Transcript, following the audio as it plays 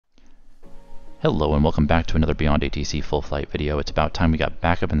Hello and welcome back to another BeyondATC full flight video. It's about time we got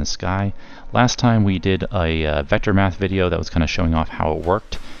back up in the sky. Last time we did a vector math video that was kind of showing off how it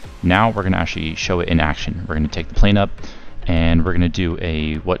worked. Now we're going to actually show it in action. We're going to take the plane up and we're going to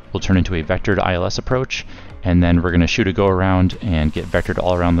do what will turn into a vectored ILS approach, and then we're going to shoot a go around and get vectored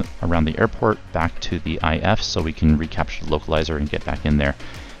all around the airport back to the IF so we can recapture the localizer and get back in there.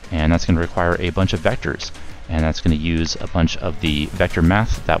 And that's going to require a bunch of vectors. And that's going to use a bunch of the vector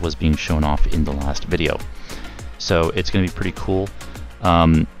math that was being shown off in the last video. So it's going to be pretty cool.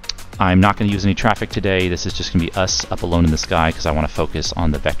 I'm not going to use any traffic today. This is just going to be us up alone in the sky because I want to focus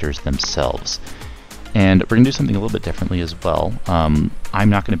on the vectors themselves. And we're going to do something a little bit differently as well. I'm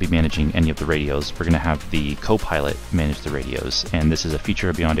not going to be managing any of the radios. We're going to have the co-pilot manage the radios. And this is a feature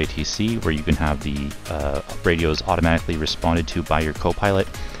of BeyondATC where you can have the radios automatically responded to by your co-pilot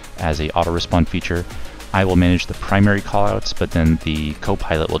as a auto-respond feature. I will manage the primary callouts, but then the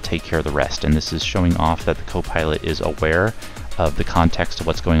co-pilot will take care of the rest. And this is showing off that the co-pilot is aware of the context of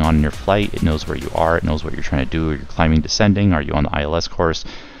what's going on in your flight. It knows where you are, it knows what you're trying to do. Are you climbing, descending? Are you on the ILS course?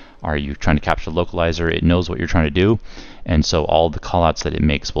 Are you trying to capture the localizer? It knows what you're trying to do. And so all the callouts that it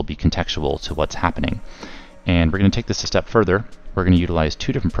makes will be contextual to what's happening. And we're going to take this a step further. We're going to utilize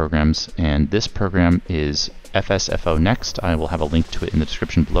two different programs, and this program is FSFO Next. I will have a link to it in the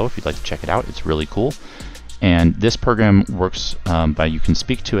description below if you'd like to check it out. It's really cool. And this program works by you can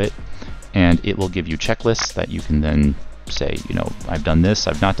speak to it, and it will give you checklists that you can then say, you know, I've done this,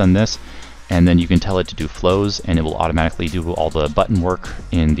 I've not done this, and then you can tell it to do flows, and it will automatically do all the button work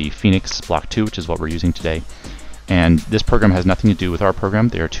in the Phoenix Block 2, which is what we're using today. And this program has nothing to do with our program.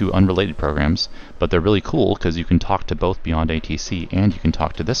 They are two unrelated programs, but they're really cool because you can talk to both BeyondATC and you can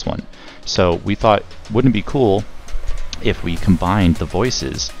talk to this one. So we thought, wouldn't it be cool if we combined the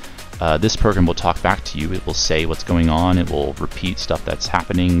voices? This program will talk back to you. It will say what's going on. It will repeat stuff that's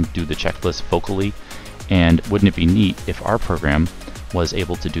happening, do the checklist vocally. And wouldn't it be neat if our program was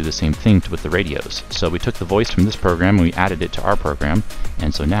able to do the same thing with the radios? So we took the voice from this program and we added it to our program.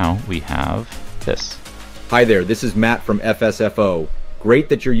 And so now we have this. Hi there, this is Matt from FSFO. Great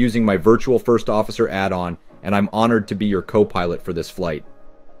that you're using my Virtual First Officer add-on, and I'm honored to be your co-pilot for this flight.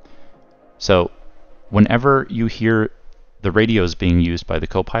 So whenever you hear the radios being used by the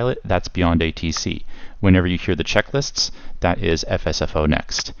co-pilot, that's BeyondATC. Whenever you hear the checklists, that is FSFO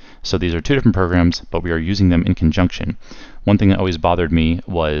Next. So these are two different programs, but we are using them in conjunction. One thing that always bothered me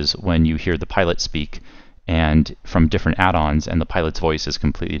was when you hear the pilot speak and from different add-ons, and the pilot's voice is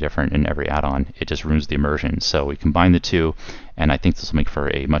completely different in every add-on. It just ruins the immersion. So we combine the two, and I think this will make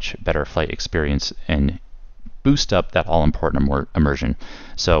for a much better flight experience and boost up that all-important immersion.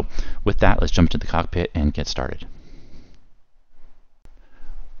 So with that, let's jump to the cockpit and get started.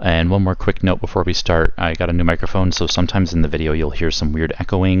 And one more quick note before we start. I got a new microphone, so sometimes in the video you'll hear some weird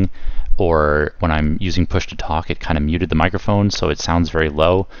echoing, or when I'm using push to talk, it kind of muted the microphone, so it sounds very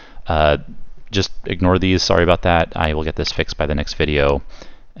low. Just ignore these. Sorry about that. I will get this fixed by the next video.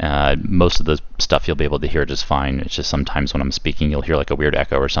 Most of the stuff you'll be able to hear just fine. It's just sometimes when I'm speaking you'll hear like a weird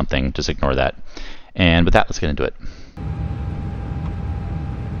echo or something. Just ignore that. And with that, let's get into it.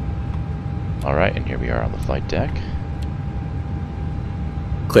 Alright, and here we are on the flight deck.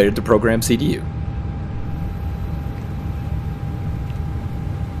 Cleared to program CDU.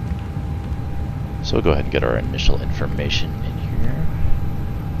 So we'll go ahead and get our initial information in here.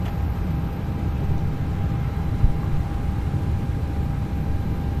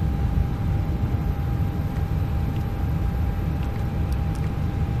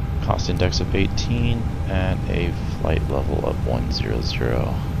 Cost index of 18 and a flight level of 100. Go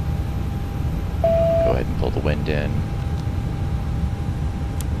ahead and pull the wind in.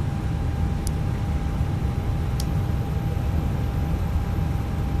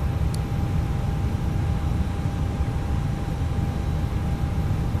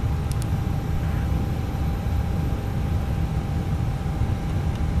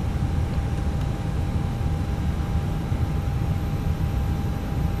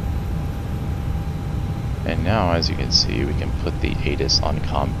 And now, as you can see, we can put the ATIS on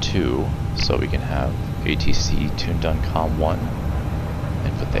COM 2, so we can have ATC tuned on COM 1,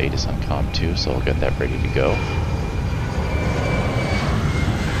 and put the ATIS on COM 2, so we'll get that ready to go.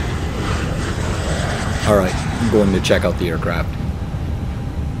 Alright, I'm going to check out the aircraft.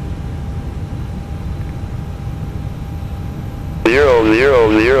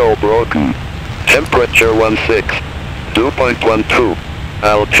 Zero broken. Temperature 16. 2.12.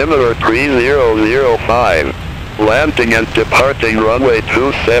 Altimeter 3005. Landing and departing runway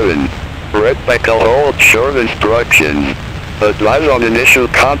 27. Rectical hold short instructions. Advise on initial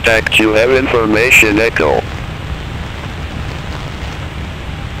contact, you have information echo.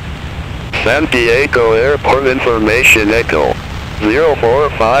 San Diego Airport information echo.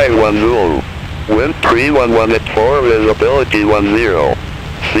 04510. Wind 311 at 4, visibility 10.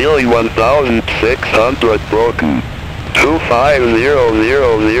 Ceiling 1600 broken.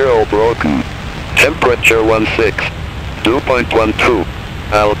 25000 broken. Temperature 16. Dew point 12.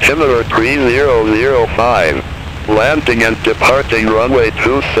 Altimeter 3005. Landing and departing runway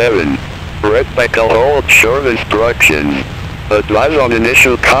 27. Rectal hold short instructions. Advise on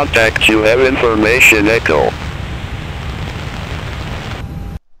initial contact, you have information echo.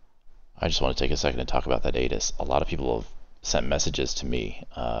 I just want to take a second to talk about that ATIS. A lot of people have sent messages to me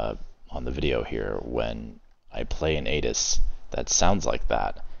on the video here when I play an ATIS that sounds like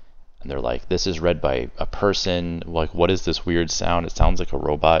that. And they're like, this is read by a person, like what is this weird sound? It sounds like a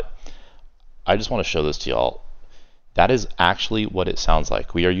robot. I just want to show this to y'all. That is actually what it sounds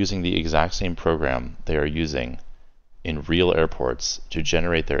like. We are using the exact same program they are using in real airports to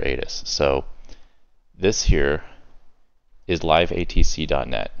generate their ATIS. So this here is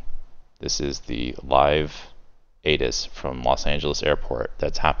liveatc.net. This is the live ATIS from Los Angeles Airport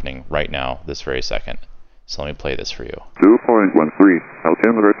that's happening right now, this very second. So let me play this for you. 2.13,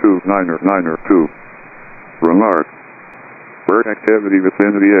 altimeter 2992. Remark. Bird activity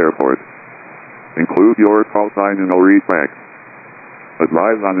within the airport. Include your call sign and I'll read back.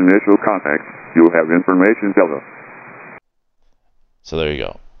 Advise on initial contact. You have information Delta. So there you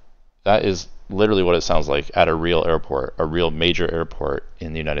go. That is literally what it sounds like at a real airport, a real major airport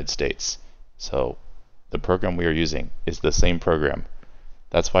in the United States. So the program we are using is the same program.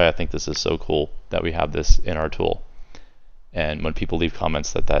 That's why I think this is so cool that we have this in our tool. And when people leave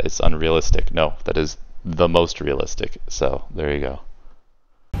comments that it's unrealistic, no, that is the most realistic. So there you go.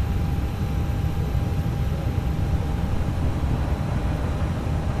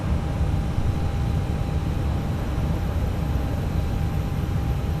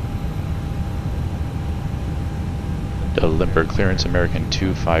 Limburg clearance American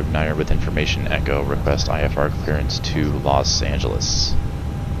 259er with information echo. Request IFR clearance to Los Angeles.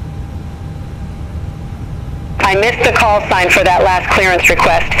 I missed the call sign for that last clearance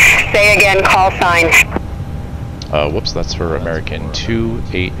request. Say again, call sign. Whoops, that's for American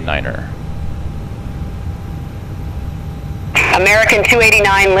 289er. American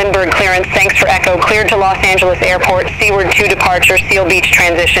 289 Lindbergh clearance, thanks for echo. Cleared to Los Angeles Airport, Seaward 2 departure, Seal Beach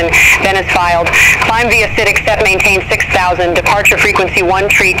transition, then is filed. Climb via SID, accept, maintain 6000, departure frequency 1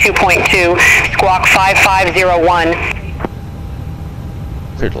 tree 2.2, squawk 5501.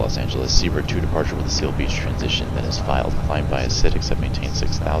 Cleared to Los Angeles, Seaward 2 departure with a Seal Beach transition, then is filed. Climb via SID, accept, maintain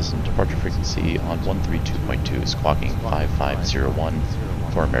 6000, departure frequency on 132.2, squawking 5501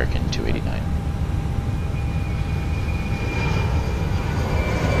 for American 289.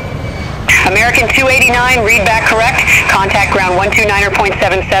 American 289, read back correct. Contact ground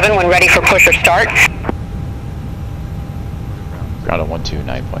 129.77 when ready for push or start. Ground on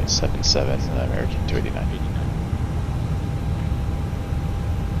 129.77, American 289.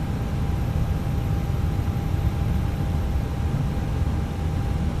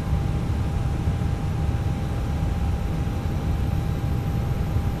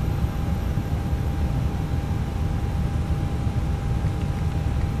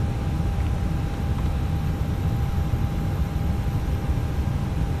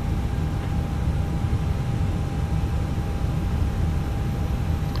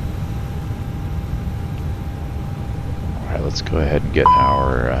 Let's go ahead and get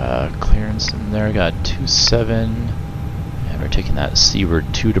our clearance in there. Got 27, and we're taking that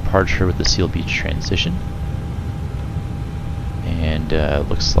Seaward 2 departure with the Seal Beach transition. And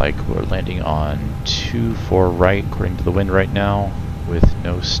looks like we're landing on 24 right, according to the wind right now, with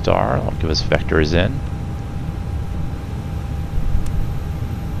no star. I'll give us vectors in.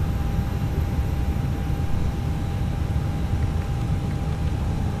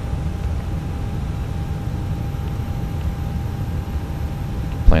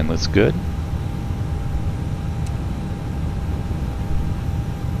 Plane looks good.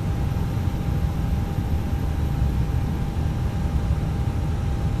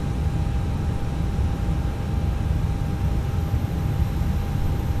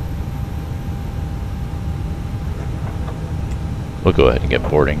 We'll go ahead and get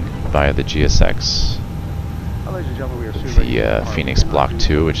boarding via the GSX. The Phoenix Block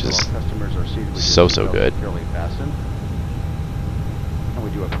 2, which is so good.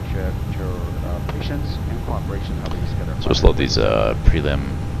 So just load these prelim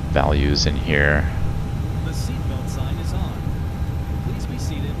values in here. The seatbelt sign is on. Please be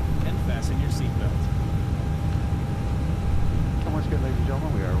seated and fasten your seatbelt. Once again, ladies and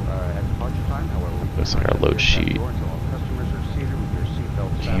gentlemen, we are at departure time. However, looks like our load sheet. seated with your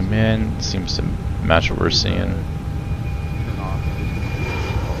seatbelt Came fastened. in, seems to match what we're seeing. Turn off and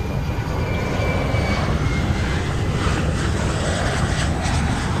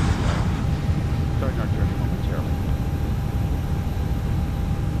starting our journey momentarily.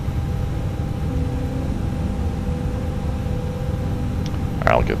 Alright,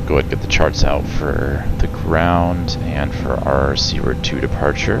 I'll go ahead and get the charts out for the ground and for our Seaward 2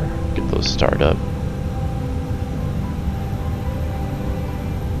 departure. Get those started up.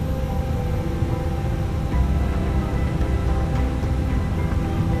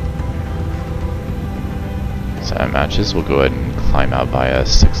 So that matches. We'll go ahead and climb out via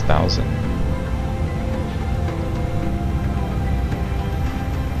 6,000.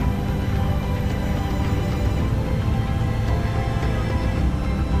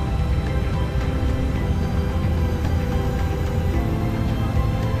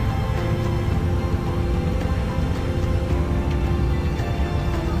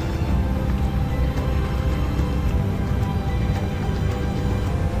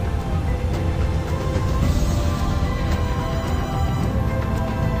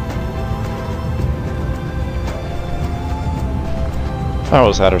 That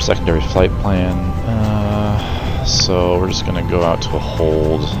was at our secondary flight plan, so we're just going to go out to a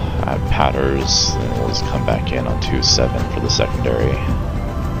hold at Patters, and we'll just come back in on 2-7 for the secondary.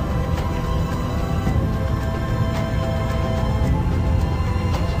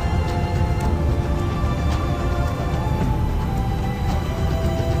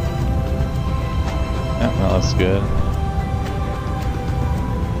 Yeah, well, that's good.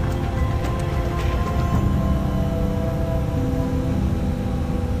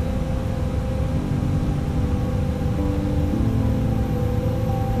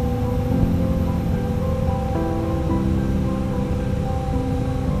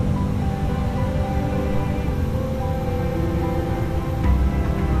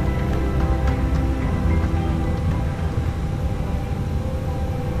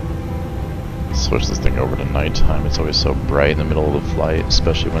 Switch this thing over to nighttime. It's always so bright in the middle of the flight,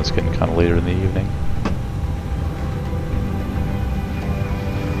 especially when it's getting kind of later in the evening.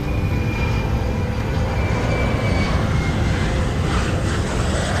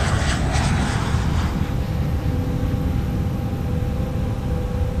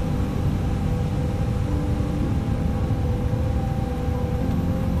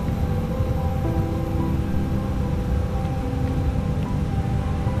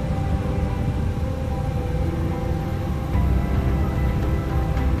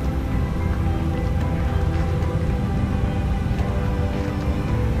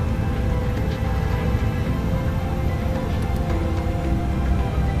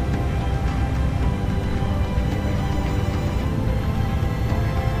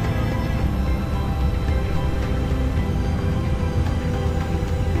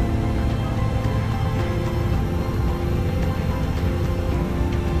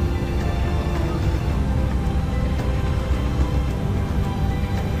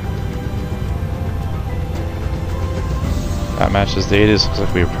 That matches the ATIS. Looks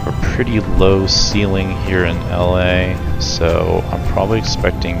like we have a pretty low ceiling here in LA, so I'm probably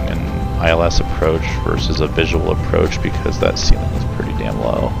expecting an ILS approach versus a visual approach because that ceiling is pretty damn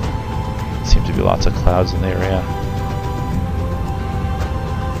low. Seems to be lots of clouds in the area.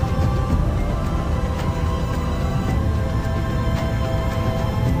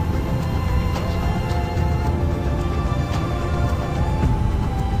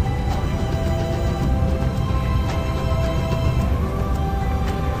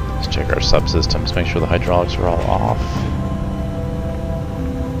 Check our subsystems, make sure the hydraulics are all off.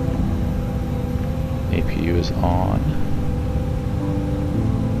 APU is on.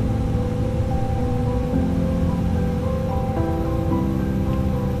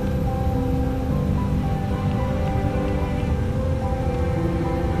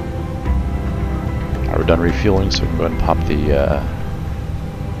 Alright, we're done refueling, so we can go ahead and pop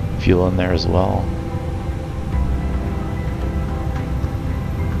the fuel in there as well.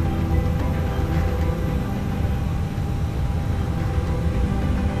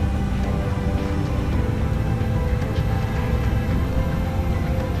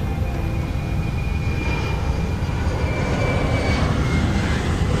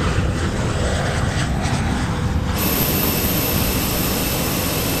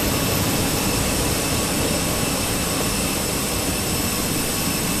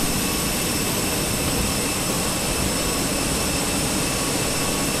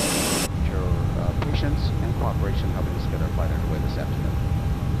 And cooperation helping us get our flight underway this afternoon.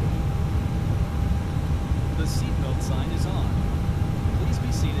 The seatbelt sign is on. Please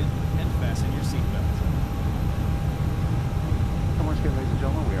be seated and fasten your seatbelt. again, ladies and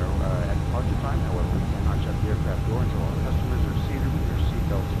gentlemen, we are at departure time. However, we cannot shut the aircraft door until all customers are seated with their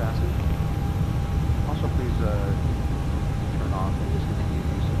seatbelts fastened. Also, please turn off and discontinue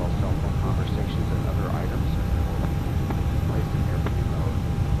use of all cell phone conversations and other items that will be placed in airplane mode.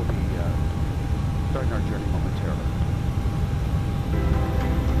 We'll be starting our journey momentarily.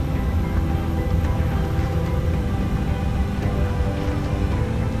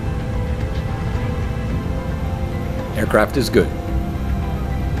 Aircraft is good.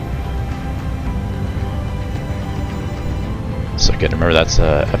 So again, remember that's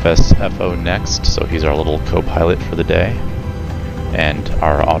FSFO next, so he's our little co-pilot for the day. And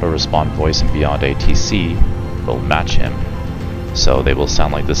our auto-respond voice in BeyondATC will match him. So they will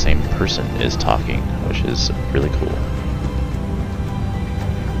sound like the same person is talking, which is really cool.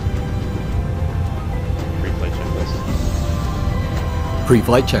 Pre-flight checklist.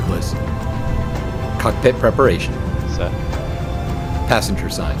 Pre-flight checklist. Cockpit preparation. Set. Passenger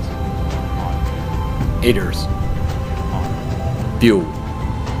signs. On. Aiders. On. Fuel.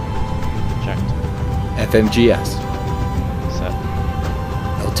 Checked. FMGS. Set.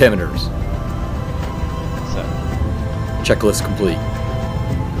 Altimeters. Set. Checklist complete.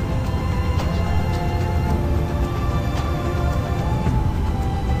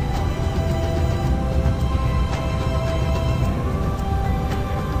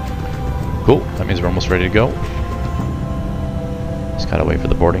 Cool, that means we're almost ready to go. Just gotta wait for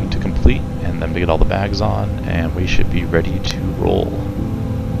the boarding to complete and then we get all the bags on and we should be ready to roll.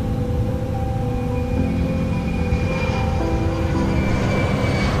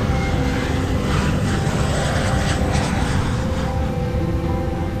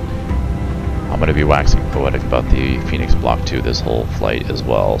 I'm gonna be waxing poetic about the Phoenix Block 2 this whole flight as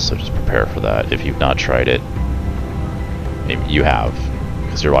well, so just prepare for that if you've not tried it. Maybe you have,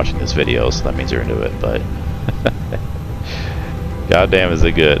 because you're watching this video, so that means you're into it, but goddamn is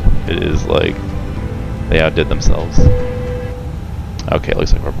it good. It is like they outdid themselves. Okay,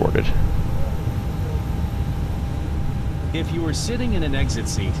 looks like we're boarded. If you are sitting in an exit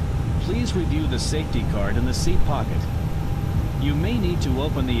seat, please review the safety card in the seat pocket. You may need to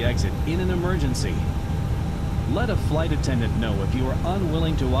open the exit in an emergency. Let a flight attendant know if you are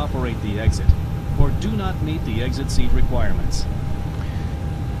unwilling to operate the exit or do not meet the exit seat requirements.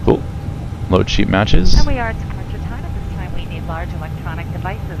 Cool. Load sheet matches. And we are at departure time. At this time, we need large electronic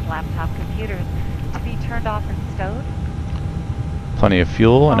devices, laptop computers, to be turned off and stowed. Plenty of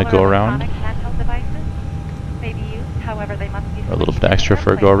fuel and a go-around. Electronic handheld devices may be used, however, they must be Or a little bit switched extra to for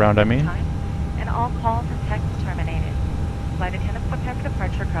a airplane go-around, I mean. time, and all calls and texts terminated. Flight attendants prepare for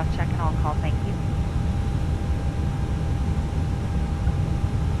departure, cross-check, and all calls. Thank you.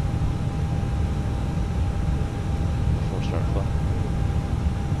 Before start flow.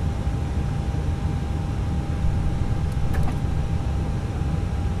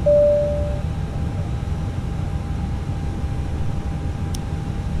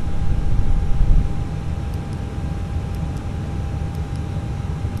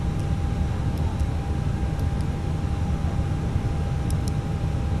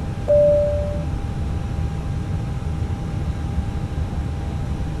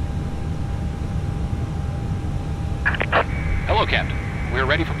 Hello, Captain. We're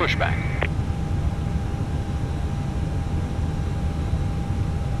ready for pushback.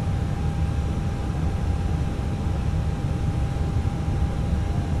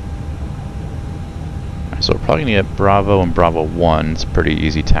 So we're probably gonna get Bravo and Bravo 1. It's a pretty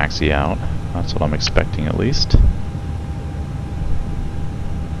easy taxi out. That's what I'm expecting at least.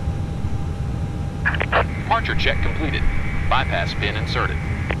 Departure check completed. Bypass pin inserted.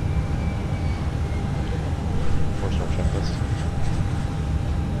 Before start checklist.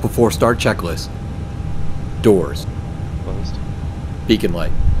 Before start checklist. Doors. Closed. Beacon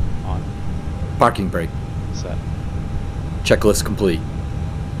light. On. Parking brake. Set. Checklist complete.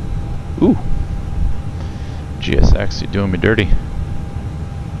 Ooh. GSX, you're doing me dirty. Get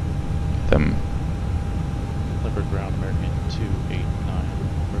them. Leopard ground American 289.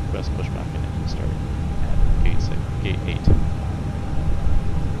 Request pushback and engine start at gate 8.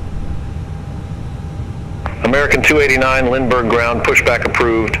 American 289, Lindbergh ground, pushback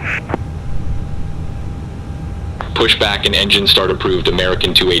approved. Pushback and engine start approved,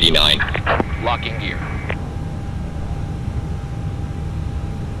 American 289. Locking gear.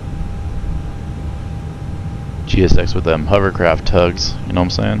 GSX with them hovercraft tugs, you know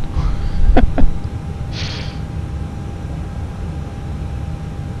what I'm saying?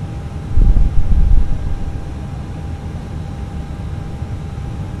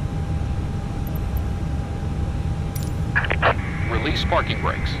 Release parking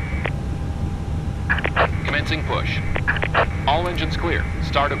brakes. Commencing push. All engines clear.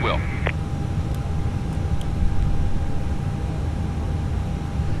 Start at will.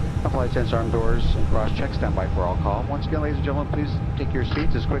 Flight attendants, arm doors and cross check. Stand by for all call. Once again, ladies and gentlemen, please take your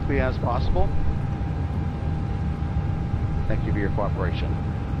seats as quickly as possible. Thank you for your cooperation.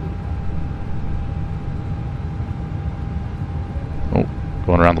 Oh,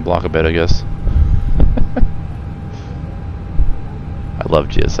 going around the block a bit, I guess. I love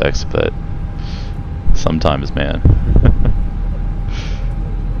GSX, but sometimes, man.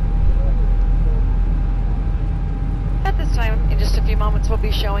 At this time, in just a few moments, we'll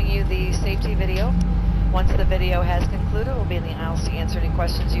be showing you the safety video. Once the video has concluded, we'll be in the aisles to answer any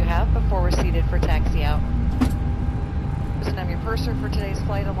questions you have before we're seated for taxi out. And I'm your purser for today's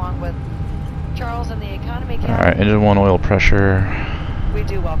flight, along with Charles in the economy cabin. Alright, engine 1 oil pressure. We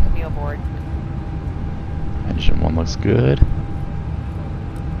do welcome you aboard. Engine 1 looks good.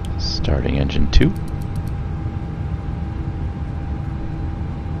 Starting engine 2.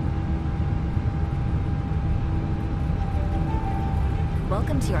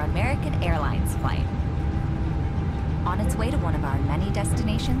 Welcome to your American Airlines flight. On its way to one of our many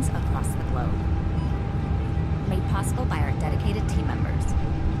destinations across the globe. Made possible by our dedicated team members,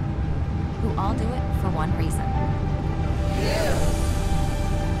 who all do it for one reason.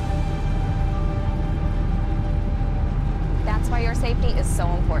 That's why your safety is so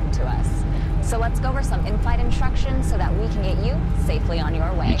important to us. So let's go over some in-flight instructions so that we can get you safely on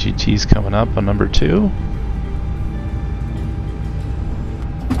your way. EGT's coming up on number 2.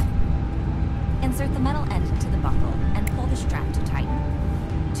 Insert the metal end into the buckle and pull the strap to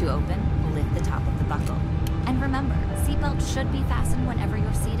tighten. To open, lift the top of the buckle. And remember, seatbelts should be fastened whenever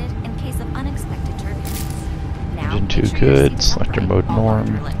you're seated in case of unexpected turbulence. Now, engine 2 good, selector mode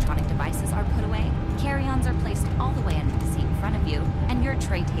norm. All electronic devices are put away, carry-ons are placed all the way under the seat in front of you, and your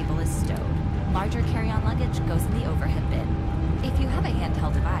tray table is stowed. Larger carry-on luggage goes in the overhead bin. If you have a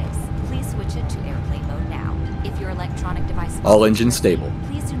handheld device, please switch it to airplane mode now. If your electronic device is all engines stable,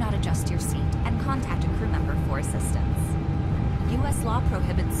 please do not adjust your seat and contact a crew member for assistance. U.S. law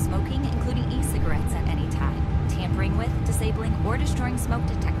prohibits smoking, including e-cigarettes, at any time. Tampering with, disabling, or destroying smoke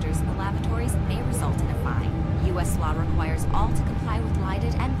detectors in the lavatories may result in a fine. U.S. law requires all to comply with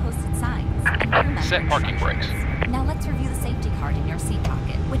lighted and posted signs. And crew member set parking brakes. Now let's review the safety card in your seat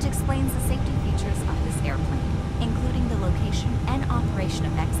pocket, which explains the safety features of this airplane, including the location and operation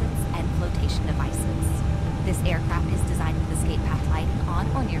of exits and flotation devices. This aircraft is designed with escape path lighting on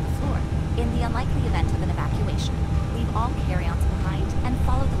or near the floor. In the unlikely event of an evacuation, leave all carry-ons behind and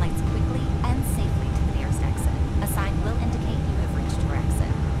follow the lights quickly and safely to the nearest exit. A sign will indicate you have reached your exit.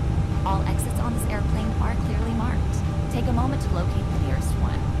 All exits on this airplane are clearly marked. Take a moment to locate the nearest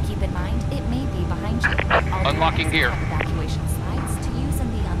one. Keep in mind, it may be behind you. Unlocking gear. Evacuation slides to use in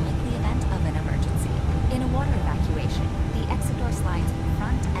the unlikely event of an emergency. In a water evacuation, the exit door slides in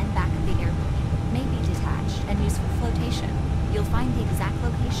front and back of the airplane may be detached and used for flotation. You'll find the exact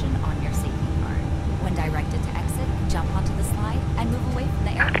location on your safety card. When directed to exit, jump onto the slide and move away from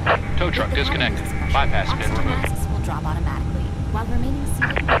the airplane. Tow truck disconnected. Bypass pin removed. Masks will drop automatically. While remaining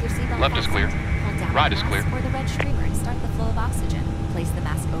seated with your seatbelt left is clear. Hold down Right the is clear. mask or the red streamer and start the flow of oxygen. Place the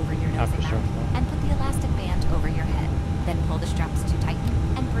mask over your nose and mouth and put the elastic band over your head. Then pull the straps to tighten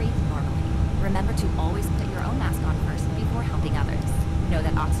and breathe normally. Remember to always put your own mask on first before helping others. Know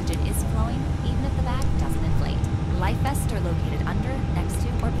that oxygen is flowing even if the bag doesn't inflate. Life vests are located under, next to,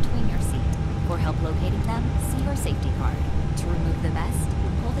 or between your seat. For help locating them, see your safety card. To remove the vest,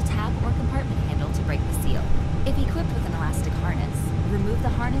 pull the tab or compartment handle to break the seal. If equipped with an elastic harness, remove the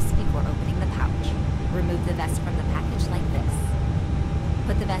harness before opening the pouch. Remove the vest from the package like this.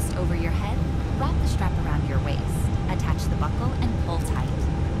 Put the vest over your head, wrap the strap around your waist, attach the buckle, and pull tight.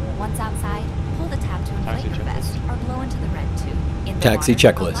 Once outside, pull the tab to inflate your vest or blow into the red tube. In the taxi water,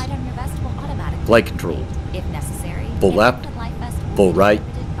 checklist, the light on your vest will automatically flight control, if necessary, full left, full right,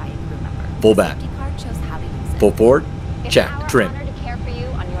 full back, full forward, check, trim,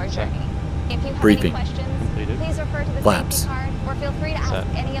 briefing, flaps,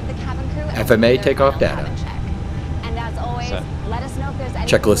 FMA takeoff data, and as always, let us know if there's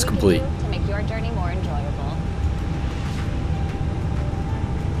anything checklist complete. to make your journey more enjoyable.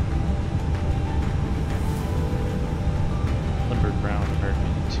 Lindbergh Brown,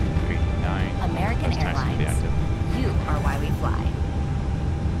 American 289. American Airlines. You are why we fly.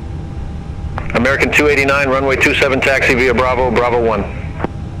 American 289, runway 27 taxi via Bravo, Bravo 1.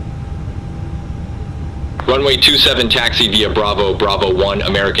 Runway 27 taxi via Bravo, Bravo 1,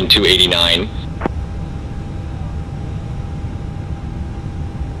 American 289.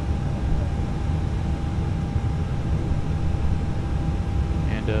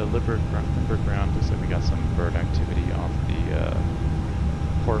 And Lindbergh Brown, just so we got some bird activity off the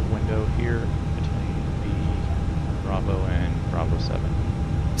port window here between the Bravo and Bravo 7.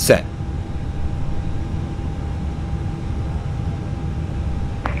 Set.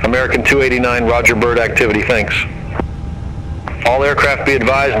 American 289, roger, bird activity, thanks. All aircraft be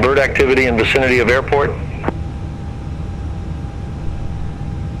advised, bird activity in vicinity of airport.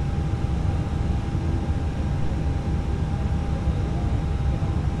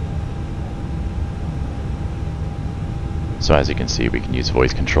 So as you can see, we can use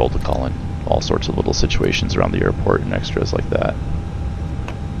voice control to call in all sorts of little situations around the airport and extras like that,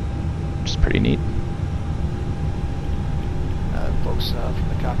 which is pretty neat. Folks from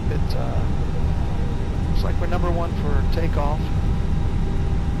the cockpit, looks like we're number 1 for takeoff.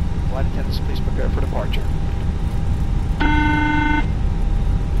 Flight attendants, please prepare for departure.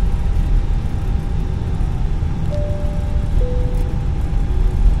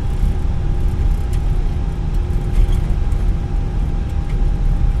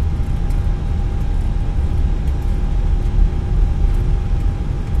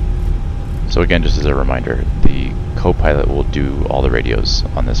 So again, just as a reminder, the co-pilot will do all the radios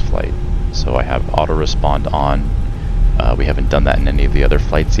on this flight. So I have auto respond on. We haven't done that in any of the other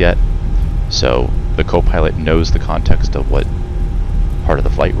flights yet. So the co-pilot knows the context of what part of the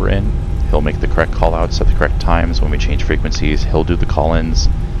flight we're in. He'll make the correct call-outs at the correct times. When we change frequencies, he'll do the call-ins.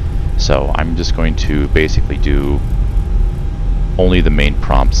 So I'm just going to basically do only the main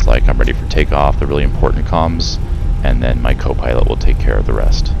prompts, like I'm ready for takeoff, the really important comms, and then my co-pilot will take care of the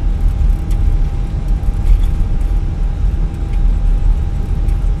rest.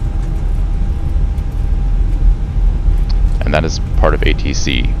 And that is part of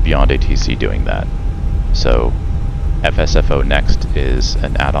ATC, BeyondATC doing that. So FSFO Next is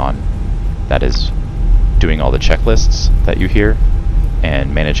an add-on that is doing all the checklists that you hear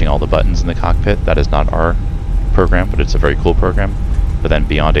and managing all the buttons in the cockpit. That is not our program, but it's a very cool program. But then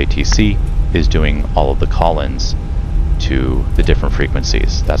BeyondATC is doing all of the call-ins to the different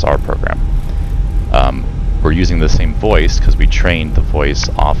frequencies. That's our program. We're using the same voice because we trained the voice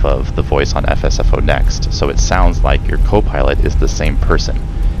off of the voice on FSFO Next, so it sounds like your co-pilot is the same person,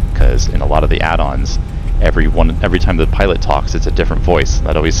 because in a lot of the add-ons, every time the pilot talks, it's a different voice.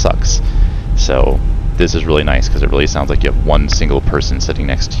 That always sucks. So this is really nice because it really sounds like you have one single person sitting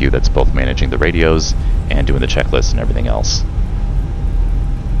next to you that's both managing the radios and doing the checklists and everything else.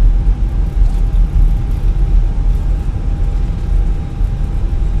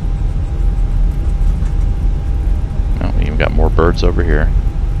 Got more birds over here.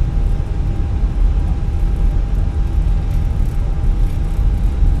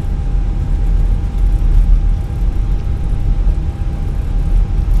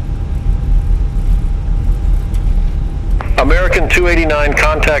 American 289,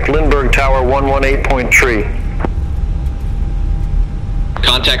 contact Lindbergh Tower 118.3.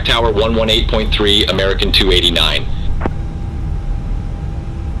 Contact Tower 118.3, American 289.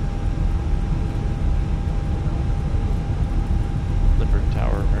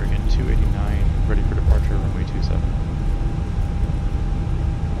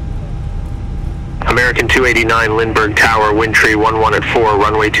 American 289, Lindbergh Tower, wind tree 11 at 4,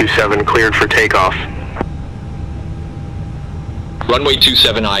 runway 27, cleared for takeoff. Runway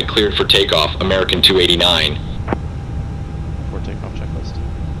 27I cleared for takeoff, American 289. Before takeoff checklist.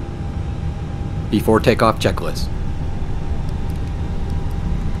 Before takeoff checklist.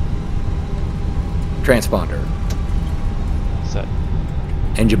 Transponder. Set.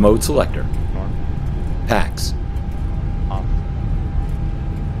 Engine mode selector. Norm. PAX. Off.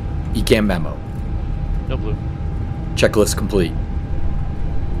 ECAM memo. No blue. Checklist complete.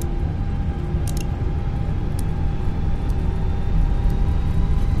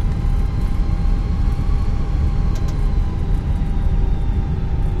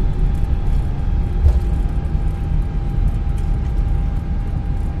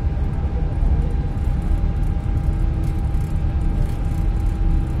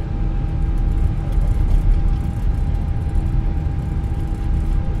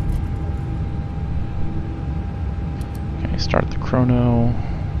 Start the chrono.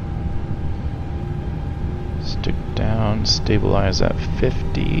 Stick down, stabilize at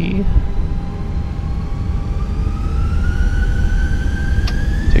 50.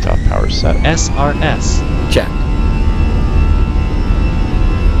 Takeoff power set. SRS. Check.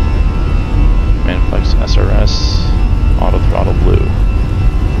 Command flex SRS. Auto throttle blue.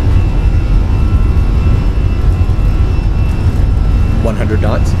 .100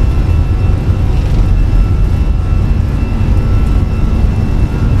 knots.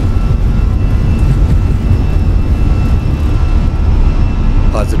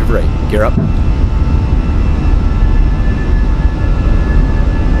 Positive rate. Gear up.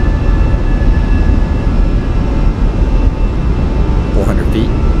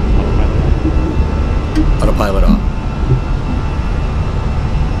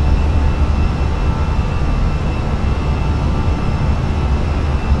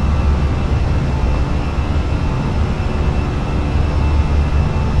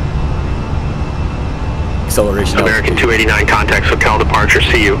 Acceleration. American 289, contact SoCal departure,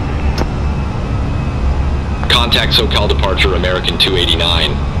 see you. Contact SoCal departure, American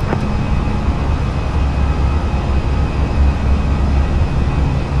 289.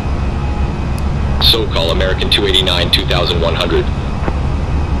 SoCal, American 289, 2100.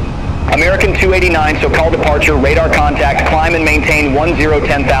 American 289, SoCal departure, radar contact, climb and maintain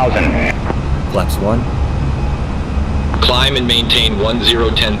 1010,000. Flaps 1. Climb and maintain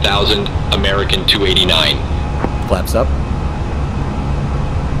 1010,000, American 289. Flaps up.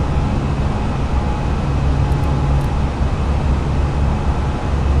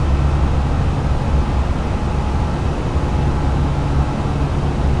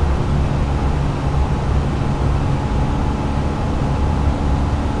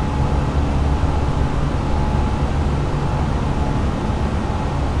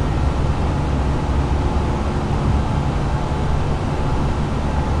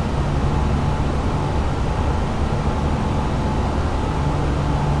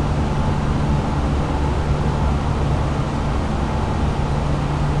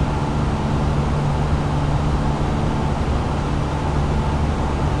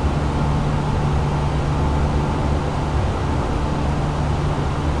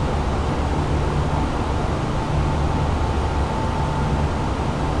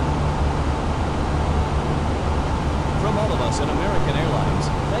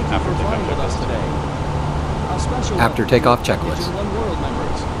 After takeoff checklist.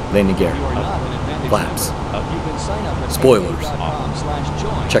 Landing gear. Flaps. Spoilers.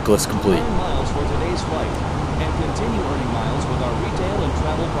 Checklist complete. Miles for today's flight and continue earning miles with our retail and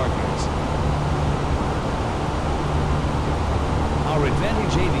travel partners. Our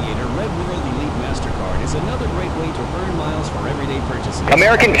Advantage Aviator Red World Elite MasterCard is another great way to earn miles for everyday purchases.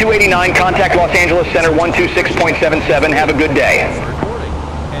 American 289, contact Los Angeles Center 126.77. Have a good day.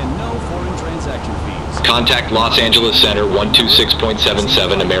 Contact Los Angeles Center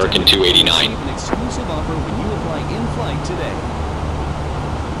 126.77, American 289. An exclusive offer when you apply in flight today.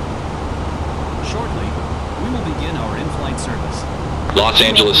 Shortly, we will begin our in-flight service. Los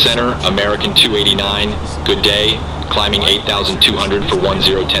Angeles Center, American 289. Good day. Climbing 8,200 for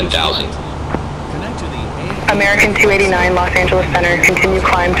 1010,000. American 289, Los Angeles Center. Continue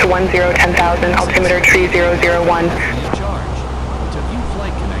climb to 1010,000. Altimeter 3001.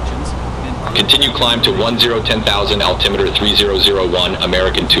 Continue climb to 1010,000, altimeter 3001,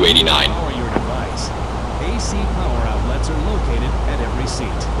 American 289. Power your device. AC power outlets are located at every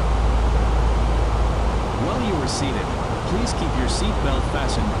seat. While you are seated, please keep your seatbelt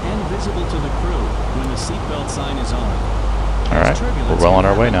fastened and visible to the crew when the seatbelt sign is on. Alright, we're well on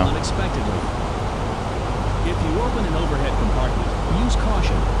our way now. Unexpectedly. If you open an overhead compartment, use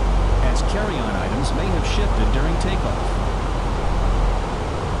caution, as carry-on items may have shifted during takeoff.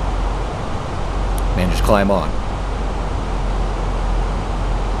 Manage climb on.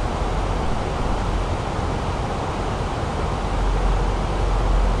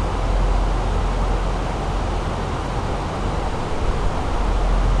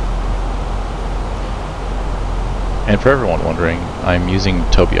 And for everyone wondering, I'm using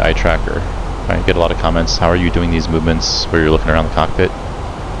Tobii Eye Tracker. I get a lot of comments, how are you doing these movements where you're looking around the cockpit?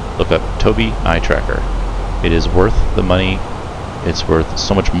 Look up Tobii Eye Tracker. It is worth the money. It's worth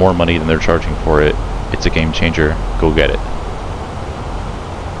so much more money than they're charging for it. It's a game changer. Go get it.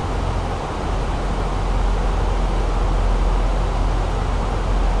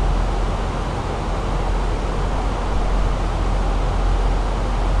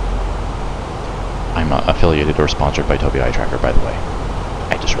 I'm not affiliated or sponsored by Tobii Eye Tracker, by the way.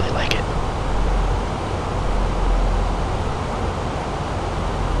 I just really like it.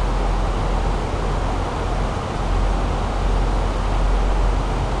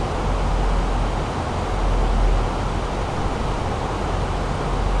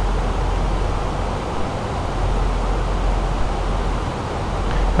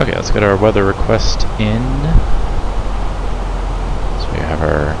 Okay, let's get our weather request in. So we have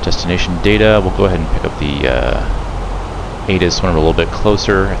our destination data. We'll go ahead and pick up the ATIS when we're a little bit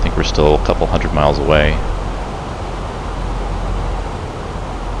closer. I think we're still a couple hundred miles away.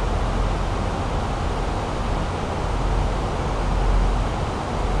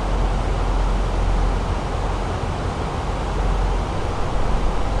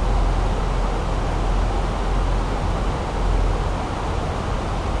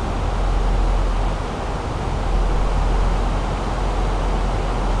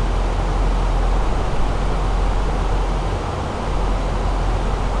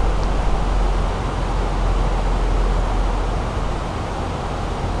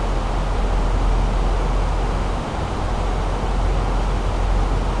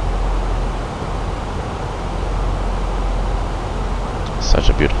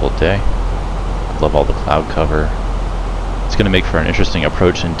 beautiful day. Love all the cloud cover. It's going to make for an interesting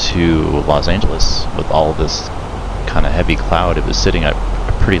approach into Los Angeles with all this kind of heavy cloud. It was sitting at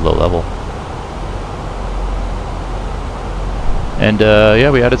a pretty low level. And yeah,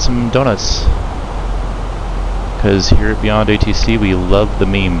 we added some donuts. Because here at BeyondATC we love the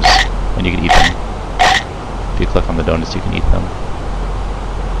memes, and you can eat them. If you click on the donuts, you can eat them.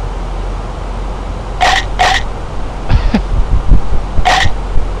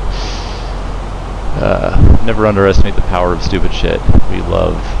 Never underestimate the power of stupid shit. We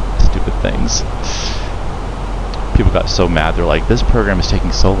love stupid things. People got so mad, they're like, this program is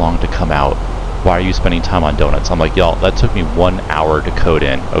taking so long to come out. Why are you spending time on donuts? I'm like, y'all, that took me 1 hour to code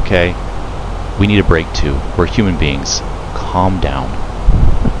in, okay? We need a break too. We're human beings. Calm down.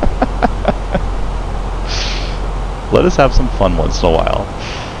 Let us have some fun once in a while.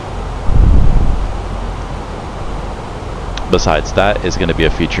 Besides, that is going to be a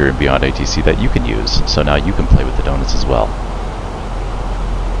feature in BeyondATC that you can use, so now you can play with the donuts as well.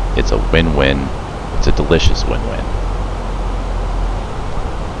 It's a win-win. It's a delicious win-win.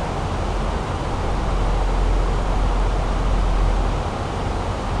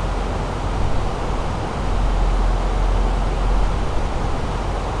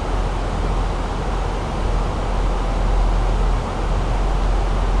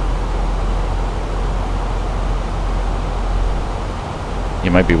 You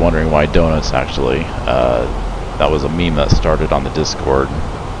might be wondering why donuts, actually. That was a meme that started on the Discord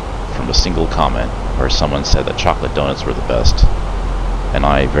from a single comment where someone said that chocolate donuts were the best. And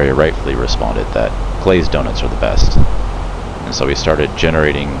I very rightfully responded that glazed donuts are the best. And so we started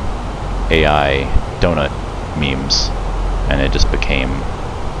generating AI donut memes, and it just became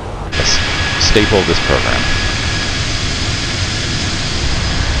a staple of this program.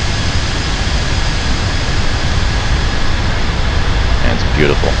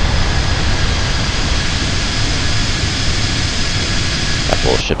 Beautiful. Got the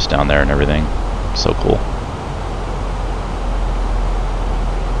little ships down there and everything. So cool.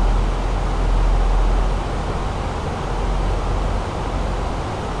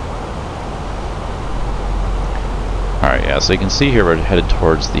 Alright, yeah, so you can see here we're headed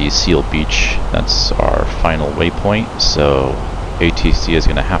towards the Seal Beach. That's our final waypoint, so ATC is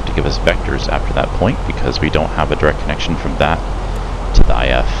going to have to give us vectors after that point because we don't have a direct connection from that to the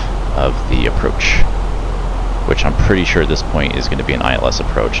IF of the approach, which I'm pretty sure at this point is going to be an ILS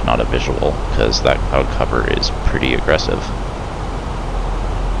approach, not a visual, because that cloud cover is pretty aggressive.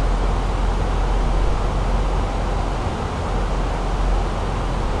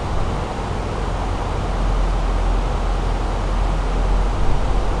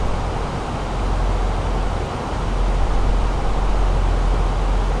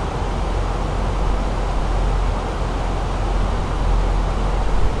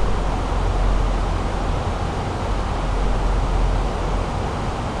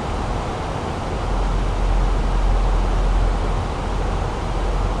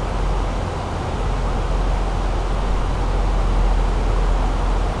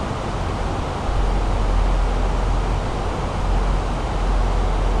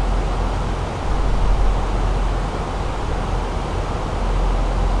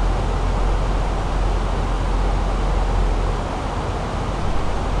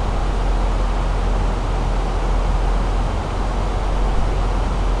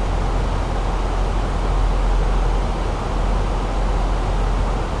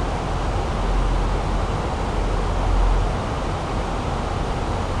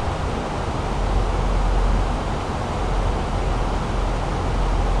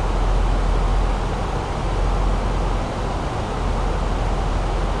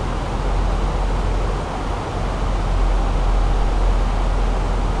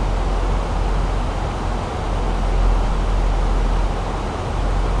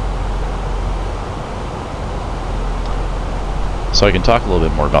 So I can talk a little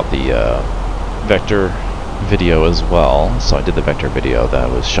bit more about the vector video as well. So I did the vector video that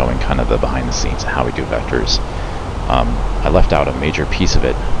was showing kind of the behind the scenes of how we do vectors. I left out a major piece of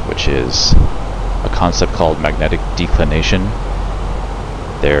it, which is a concept called magnetic declination.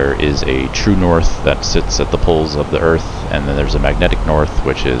 There is a true north that sits at the poles of the Earth, and then there's a magnetic north,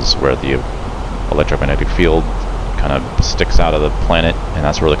 which is where the electromagnetic field kind of sticks out of the planet, and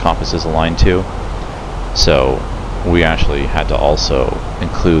that's where the compass is aligned to. So we actually had to also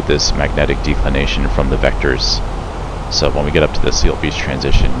include this magnetic declination from the vectors. So when we get up to the Seal Beach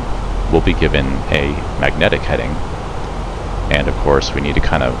transition, we'll be given a magnetic heading, and of course we need to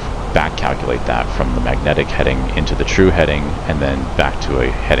kind of back calculate that from the magnetic heading into the true heading, and then back to a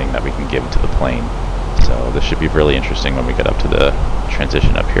heading that we can give to the plane. So So this should be really interesting when we get up to the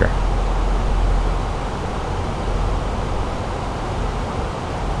transition up here.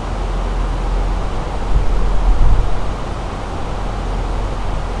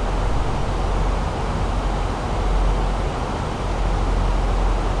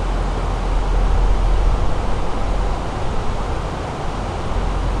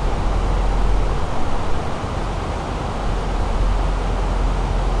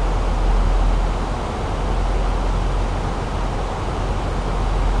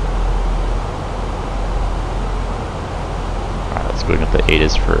 Looking at the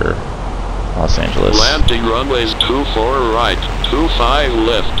ATIS for Los Angeles. Landing runways 24 right, 25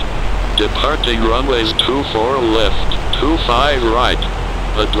 left. Departing runways 24 left, 25 right.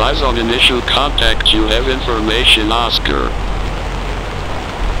 Advise on initial contact, you have information Oscar.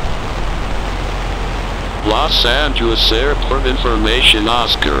 Los Angeles Airport information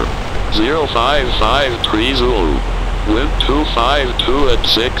Oscar. 0553 Zulu. Wind 252 at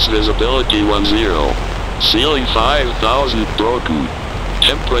 6, visibility 10. Ceiling 5,000 broken.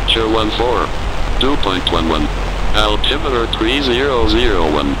 Temperature 14. Dew point 11. Altimeter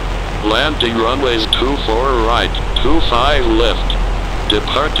 3001. Landing runways 24 right, 25 left.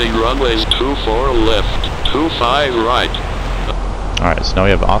 Departing runways 24 left, 25 right. Alright, so now we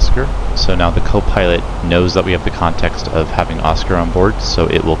have Oscar. So now the co-pilot knows that we have the context of having Oscar on board, so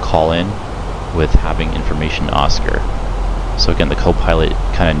it will call in with having information Oscar. So again, the co-pilot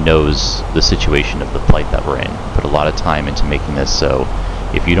kind of knows the situation of the flight that we're in. Put a lot of time into making this, so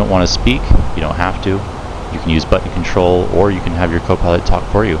if you don't want to speak, you don't have to. You can use button control, or you can have your co-pilot talk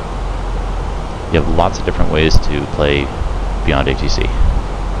for you. You have lots of different ways to play BeyondATC,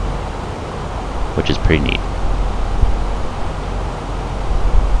 which is pretty neat.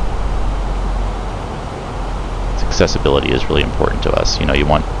 Accessibility is really important to us. You know, you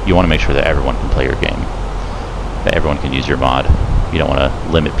want to make sure that everyone can play your game, that everyone can use your mod. You don't want to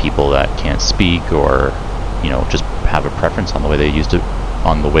limit people that can't speak, or just have a preference on the way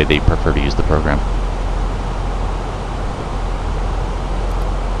they prefer to use the program.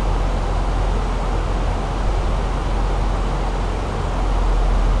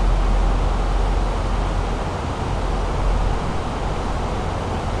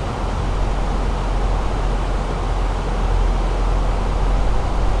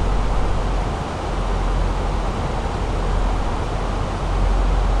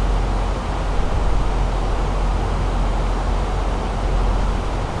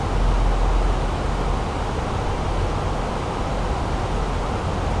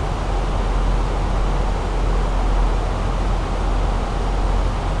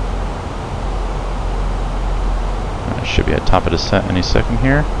 Should be at top of descent any second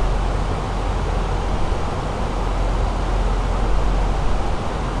here.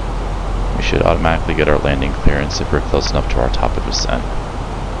 We should automatically get our landing clearance if we're close enough to our top of descent.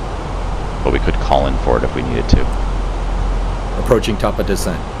 But we could call in for it if we needed to. Approaching top of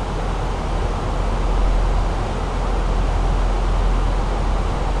descent.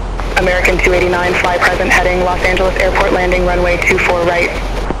 American 289, fly present heading Los Angeles Airport, landing runway 24 right.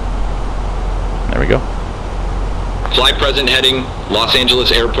 There we go. Fly present heading Los Angeles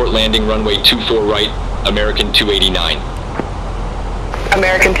Airport, landing runway 24 right, American 289.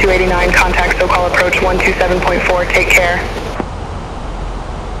 American 289, contact SoCal approach 127.4, take care.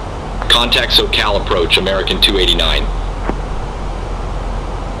 Contact SoCal approach, American 289.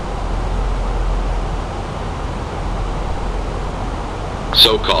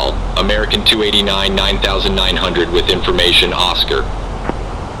 SoCal, American 289, 9,900 with information Oscar.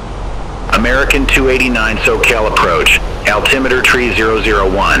 American 289 SoCal approach, altimeter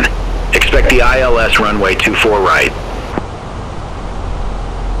 3001. Expect the ILS runway 24 right.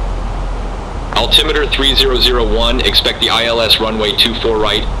 Altimeter 3001, expect the ILS runway 24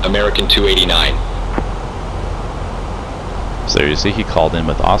 right, American 289. So you see he called in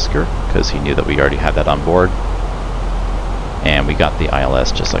with Oscar because he knew that we already had that on board. And we got the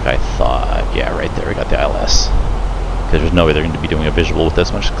ILS just like I thought. Yeah, right there we got the ILS. Because there's no way they're going to be doing a visual with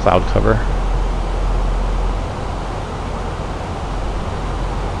this much cloud cover.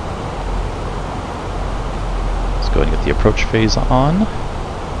 Let's go ahead and get the approach phase on.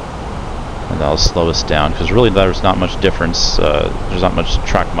 And that'll slow us down, because really there's not much difference, there's not much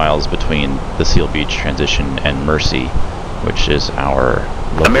track miles between the Seal Beach transition and Mercy, which is our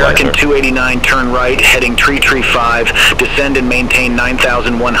localizer. American 289, turn right, heading 335, descend and maintain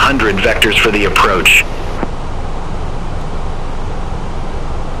 9,100 vectors for the approach.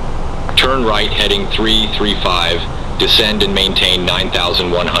 Turn right, heading 335, descend and maintain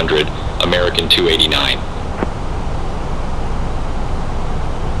 9,100, American 289. .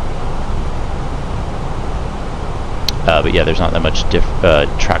 But yeah, there's not that much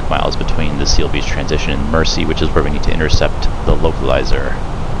track miles between the Seal Beach transition and Mercy, which is where we need to intercept the localizer.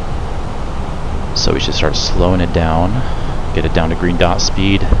 So we should start slowing it down, get it down to green dot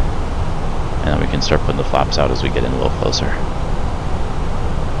speed, and then we can start putting the flaps out as we get in a little closer.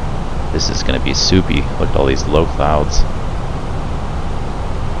 This is going to be soupy. Look at all these low clouds.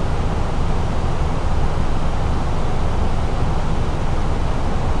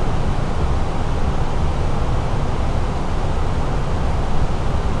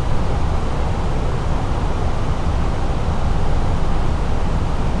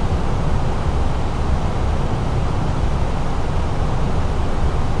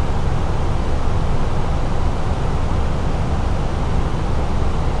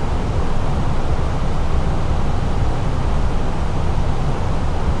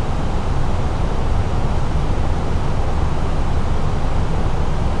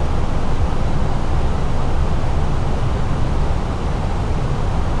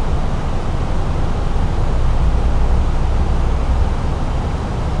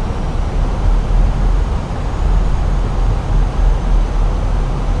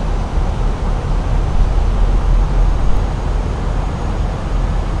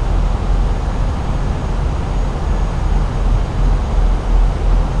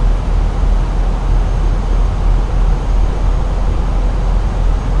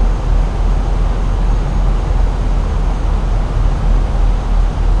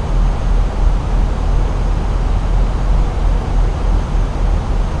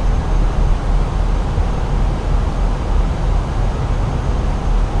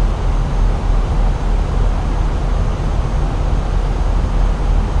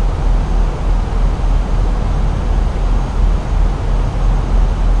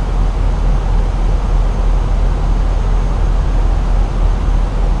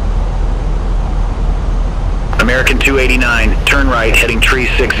 American 289, turn right, heading tree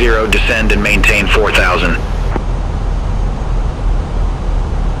 60, descend and maintain 4,000.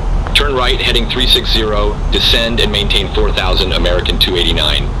 Turn right, heading 360, descend and maintain 4,000, American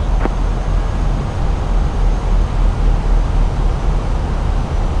 289.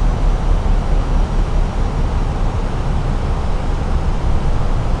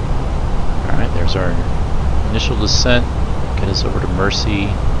 Alright, there's our initial descent, get us over to Mercy,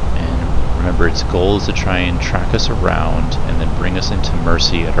 and remember its goal is to try and track us around and then bring us into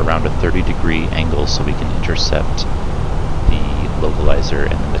Mercy at around a 30-degree angle so we can intercept the localizer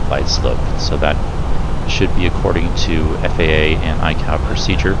and then the glide slope. So that should be according to FAA and ICAO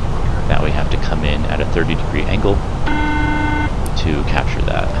procedure, that we have to come in at a 30-degree angle to capture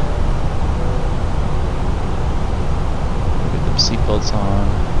that. Get them seatbelts on.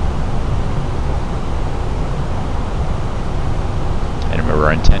 And remember,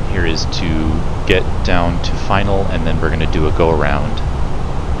 our intent here is to get down to final, and then we're going to do a go-around,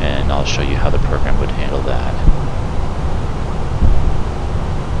 and I'll show you how the program would handle that.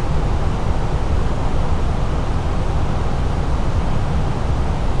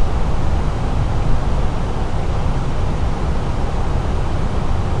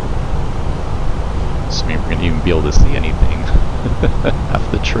 This means we're going to even be able to see anything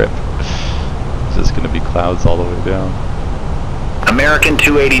half the trip. It's just going to be clouds all the way down. American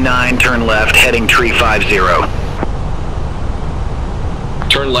 289, turn left, heading tree 50.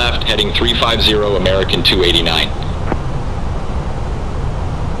 Turn left, heading 350, American 289.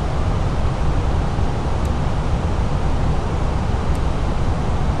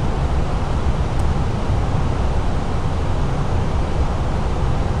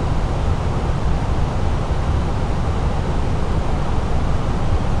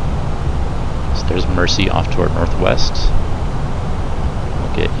 So there's Mercy off to our northwest.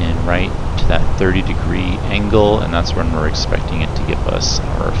 Get in right to that 30-degree angle, and that's when we're expecting it to give us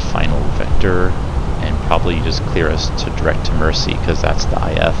our final vector and probably just clear us to direct to Mercy, because that's the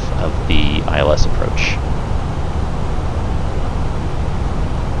IF of the ILS approach.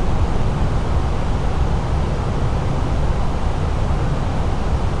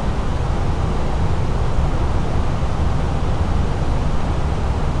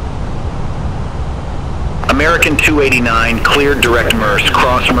 American 289, cleared direct Merce,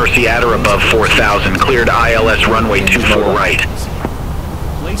 cross Mercy at or above 4,000, cleared ILS runway 24 right.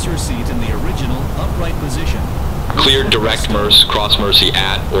 Place your seat in the original upright position. Cleared direct Merce, cross Mercy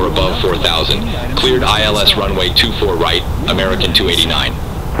at or above 4,000, cleared ILS runway 24 right, American 289.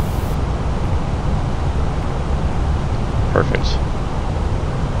 Perfect.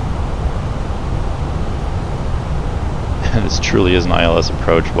 This truly is an ILS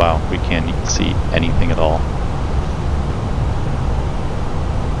approach. Wow, we can't even see anything at all.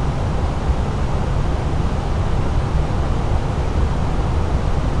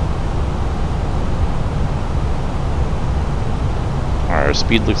 our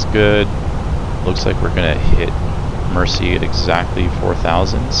speed looks good. Looks like we're gonna hit Mercy at exactly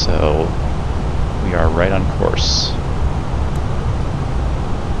 4,000, so we are right on course.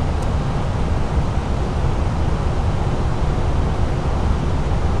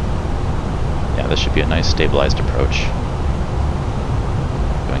 Yeah, this should be a nice stabilized approach.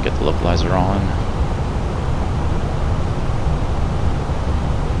 Go and get the localizer on.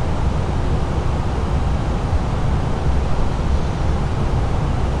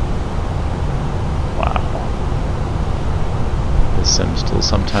 This sim still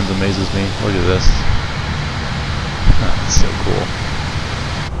sometimes amazes me. Look at this. That's so cool.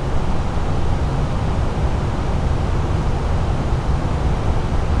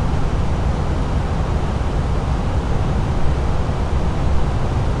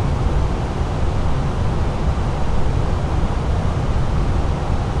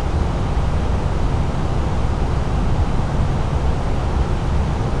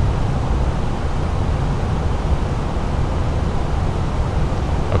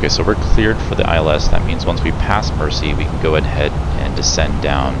 Okay, so we're cleared for the ILS. That means once we pass Mercy, we can go ahead and descend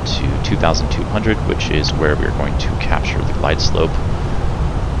down to 2,200, which is where we're going to capture the glide slope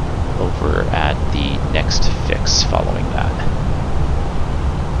over at the next fix following that.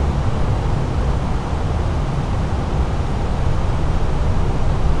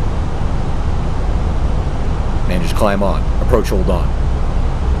 Manage climb on. Approach hold on.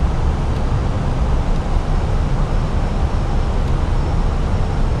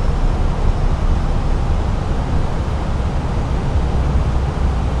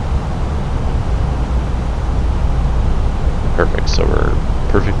 Perfect, so we're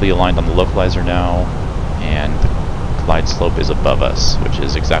perfectly aligned on the localizer now, and the glide slope is above us, which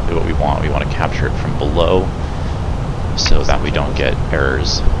is exactly what we want. We want to capture it from below so that we don't get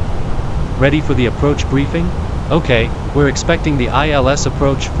errors. Ready for the approach briefing? Okay, we're expecting the ILS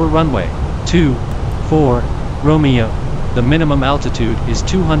approach for runway 24 Romeo. The minimum altitude is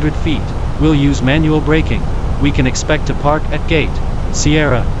 200 feet. We'll use manual braking. We can expect to park at gate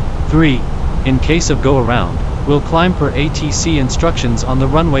Sierra 3. In case of go around, we'll climb per ATC instructions on the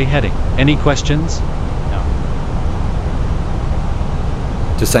runway heading. Any questions? No.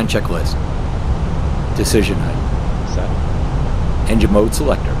 Descent checklist. Decision height. Set. Engine mode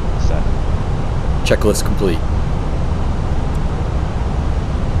selector. Set. Checklist complete.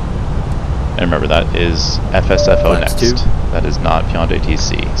 And remember, that is FSFO Flaps next. 2. That is not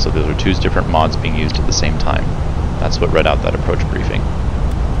BeyondATC. So those are two different mods being used at the same time. That's what read out that approach briefing.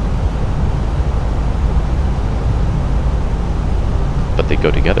 But they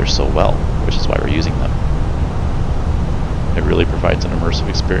go together so well, which is why we're using them. It really provides an immersive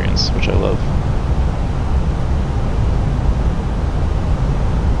experience, which I love.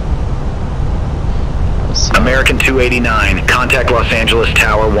 American 289, contact Los Angeles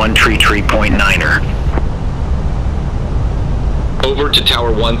Tower 133.9er. Over to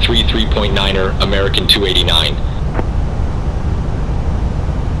Tower 133.9er, American 289.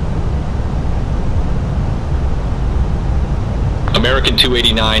 American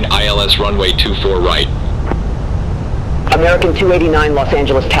 289, ILS runway 24 right. American 289, Los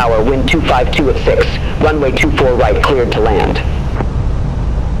Angeles Tower, wind 252 at 6. Runway 24 right, cleared to land.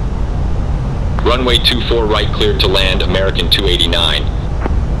 Runway 24 right, cleared to land, American 289.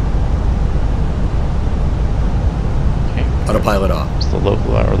 Okay. Autopilot off. It's the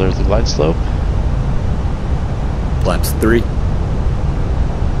local, or there's the glide slope. Flaps 3.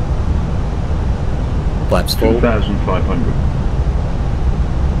 Flaps full. 2,500.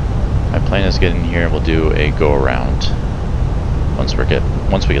 My plan is get in here and we'll do a go around. Once we get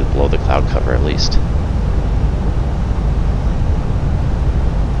below the cloud cover at least.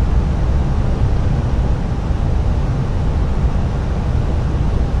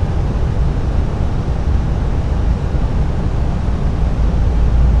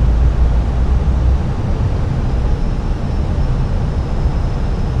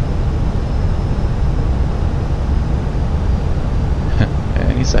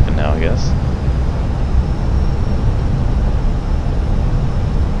 Any second now, I guess.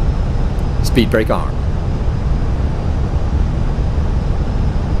 Speed brake arm.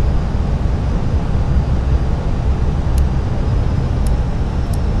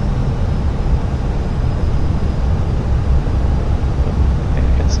 I think I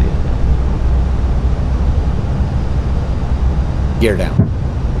can see it. Gear down.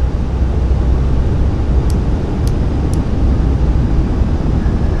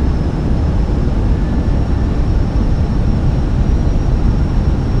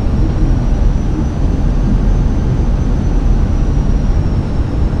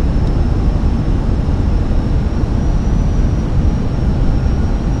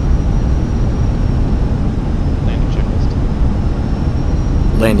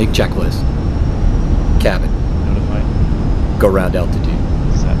 Landing checklist. Cabin. Notified. Go round altitude.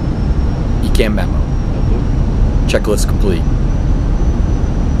 Set. ECAM memo. Checklist complete.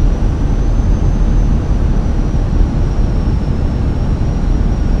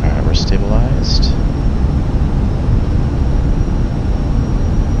 Alright, we're stabilized.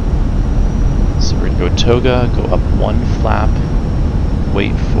 So we're gonna go toga, go up one flap,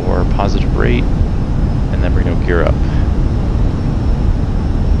 wait for positive rate, and then we're gonna gear up.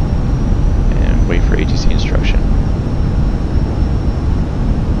 And wait for ATC instruction.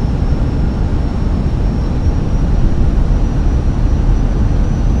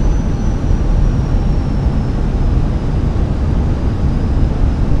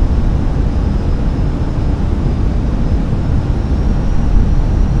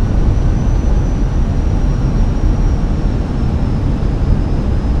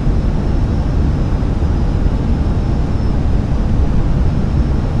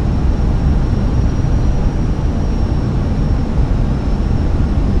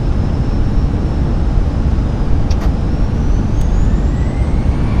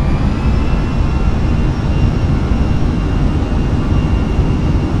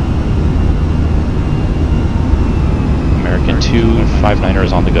 American 259er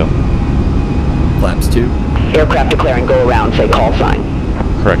is on the go. Flaps 2. Aircraft declaring go around, say call sign.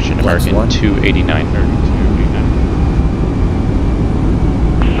 Correction, American 289.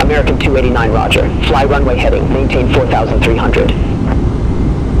 American 289, roger. Fly runway heading, maintain 4,300.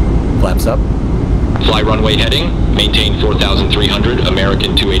 Flaps up. Fly runway heading, maintain 4,300,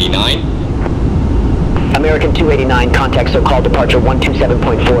 American 289. American 289, contact SoCal departure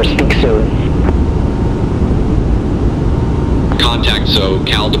 127.4, speak soon. Contact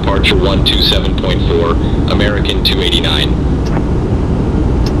SoCal departure 127.4, American 289.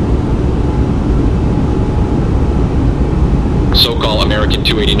 SoCal American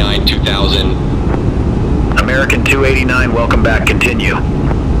 289, 2000. American 289, welcome back, continue.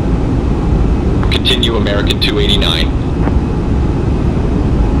 Continue American 289.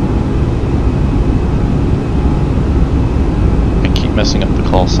 I keep messing up the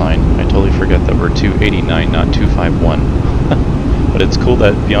call sign. I totally forget that we're 289, not 251. But it's cool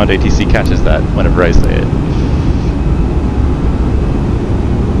that BeyondATC catches that whenever I say it.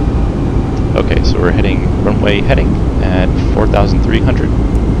 Okay, so we're heading runway heading at 4,300.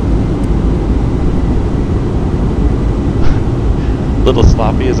 A little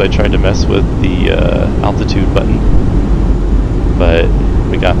sloppy as I tried to mess with the altitude button, but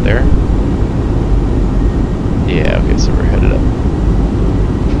we got there. Yeah, okay, so we're headed up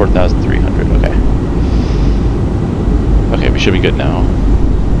 4,300. Okay. Okay, we should be good now.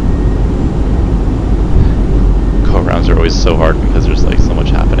 Go-arounds are always so hard because there's like so much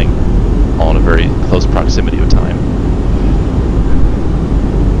happening, all in a very close proximity of time.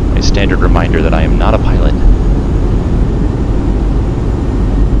 A standard reminder that I am not a pilot.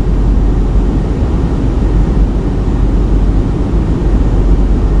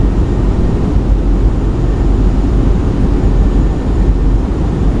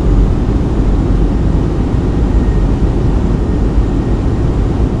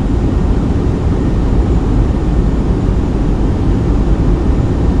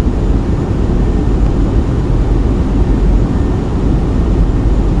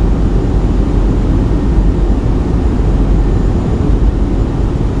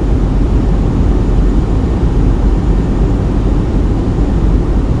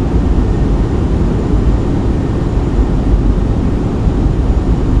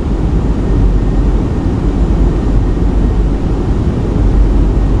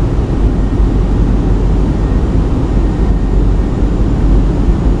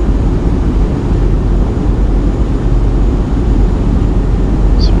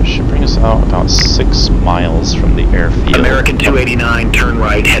 About 6 miles from the airfield. American 289, turn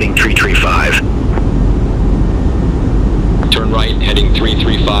right, heading 335. Turn right, heading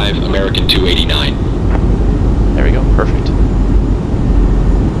 335, American 289. There we go, perfect.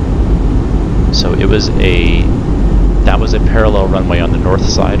 So that was a parallel runway on the north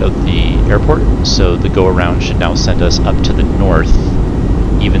side of the airport, so the go-around should now send us up to the north,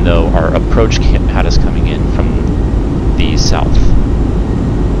 even though our approach had us coming in from the south.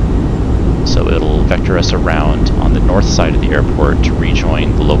 So it'll vector us around on the north side of the airport to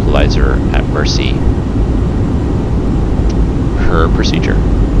rejoin the localizer at Mercy. Per procedure.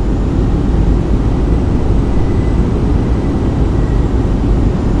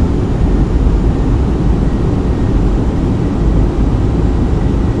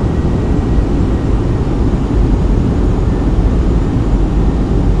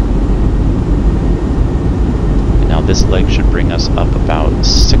 this leg should bring us up about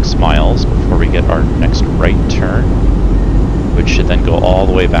 6 miles before we get our next right turn, which should then go all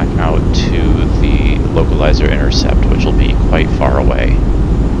the way back out to the localizer intercept, which will be quite far away.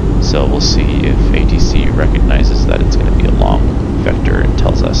 So we'll see if ATC recognizes that it's going to be a long vector and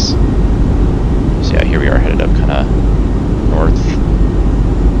tells us. So yeah, here we are headed up kind of north,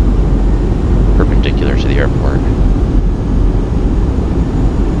 perpendicular to the airport.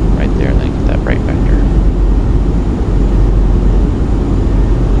 Right there, and then get that right vector.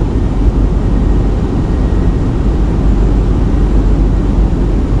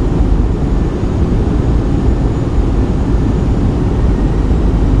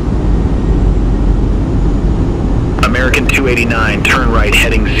 American 289, turn right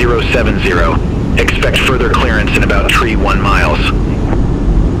heading 070. Expect further clearance in about 1 miles.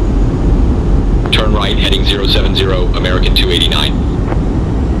 Turn right heading 070, American 289.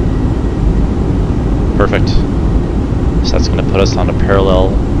 Perfect. So that's going to put us on a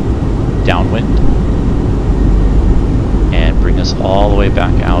parallel downwind and bring us all the way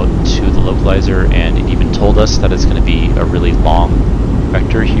back out to the localizer, and it even told us that it's going to be a really long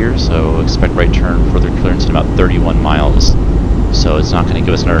vector here, so expect right turn, further clearance in about 31 miles. So it's not going to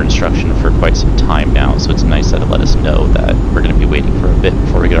give us another instruction for quite some time now, so it's nice that it let us know that we're going to be waiting for a bit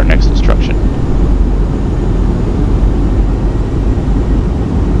before we get our next instruction.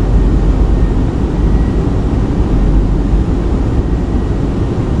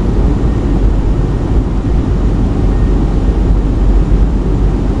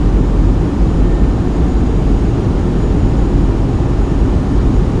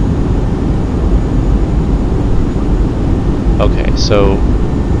 So,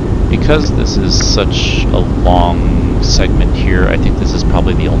 because this is such a long segment here, I think this is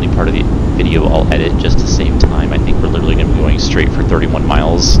probably the only part of the video I'll edit just to save time. I think we're literally going to be going straight for 31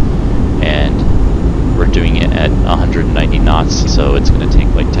 miles, and we're doing it at 190 knots, so it's going to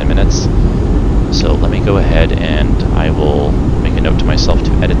take like 10 minutes. So let me go ahead and I will make a note to myself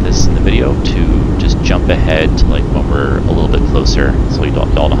to edit this in the video to just jump ahead to like when we're a little bit closer, so you all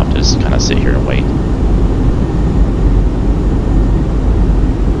don't have to just kind of sit here and wait.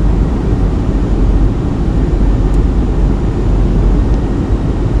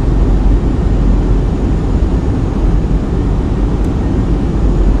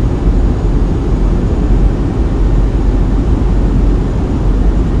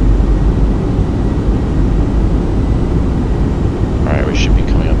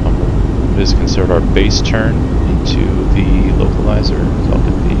 Our base turn into the localizer, so I'll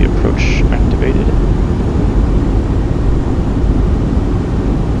get the approach activated.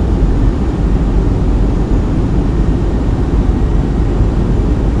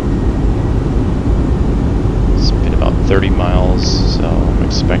 It's been about 30 miles, so I'm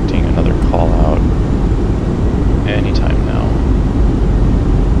expecting another call out anytime now.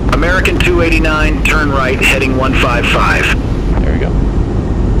 American 289, turn right heading 155. There we go.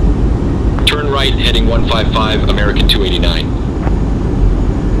 Turn right heading 155, American 289.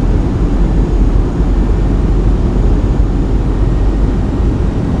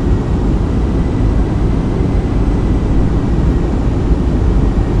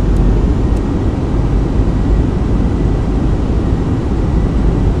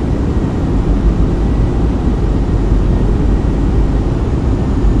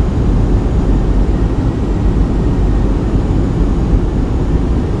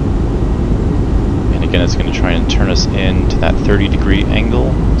 It's going to try and turn us into that 30-degree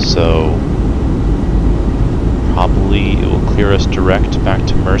angle, so probably it will clear us direct back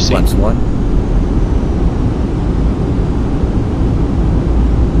to Mercy. Flex 1.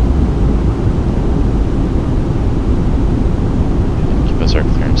 And give us our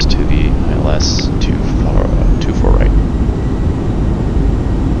clearance to the ILS 24 right.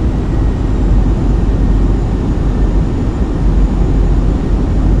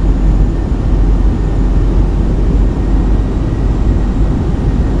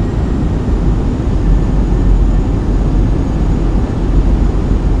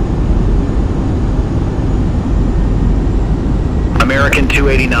 American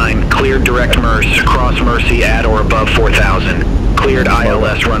 289, cleared direct MERS, cross Mercy at or above 4,000. Cleared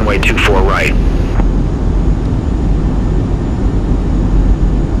ILS runway 24 right.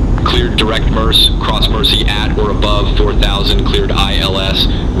 Cleared direct MERS, cross Mercy at or above 4,000. Cleared ILS,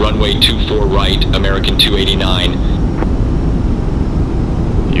 runway 24 right, American 289.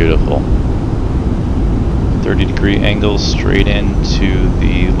 Beautiful. 30-degree angle straight into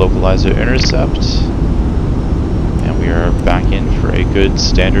the localizer intercept. And we are back in for a good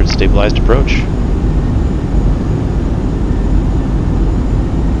standard stabilized approach.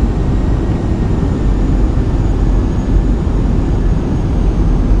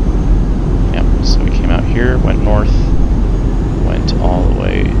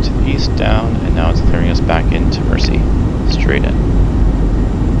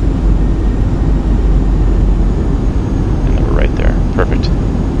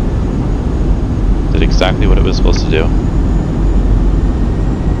 exactly what it was supposed to do.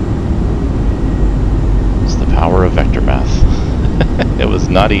 It's the power of vector math. It was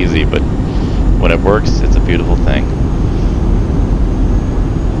not easy, but when it works, it's a beautiful thing.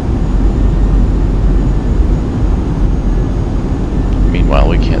 Meanwhile,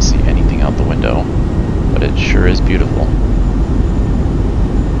 we can't see anything out the window, but it sure is beautiful.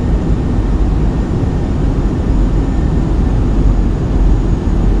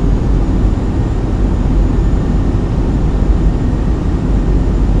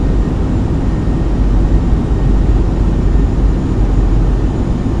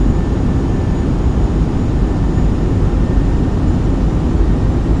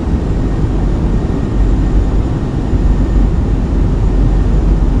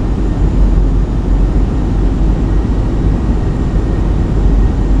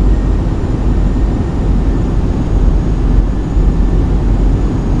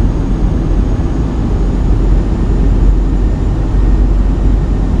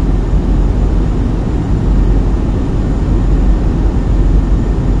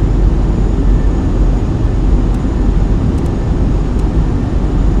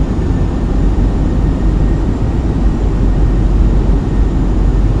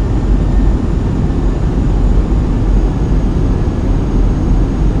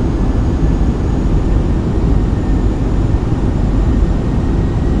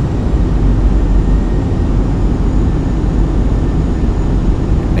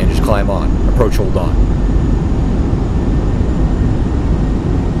 Climb on. Approach hold on.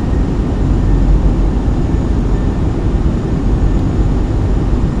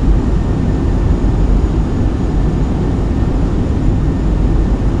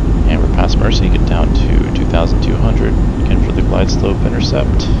 And we're past Mercy, get down to 2,200. Again for the glide slope intercept.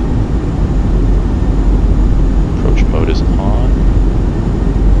 Approach mode is on.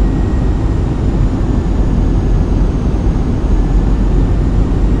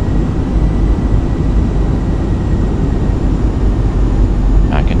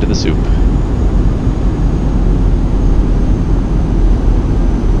 The soup.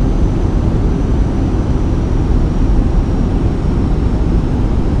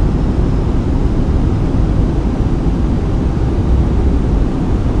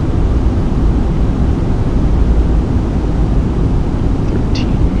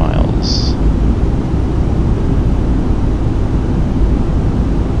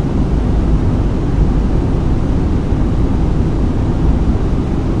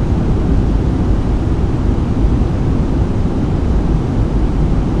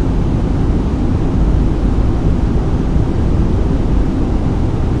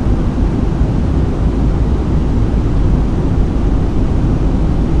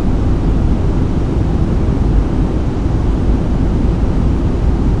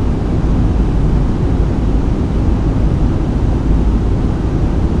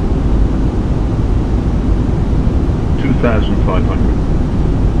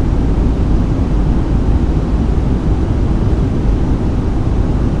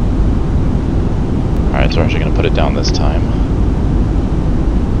 Alright, so we're actually going to put it down this time.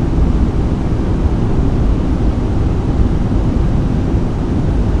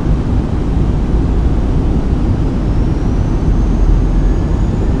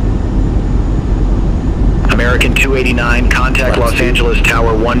 American 289, contact Los Angeles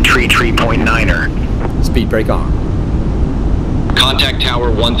Tower 133.9er. Speed brake on. Contact Tower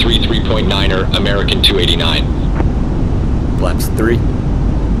 133.9er, American 289. Flaps 3.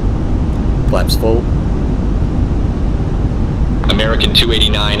 Flaps full. American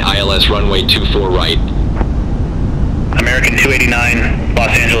 289, ILS runway 24 right. American 289,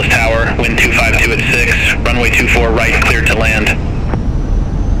 Los Angeles Tower, wind 252 at 6, runway 24 right, cleared to land.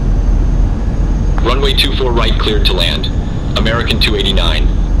 Runway 24 right, cleared to land. American 289.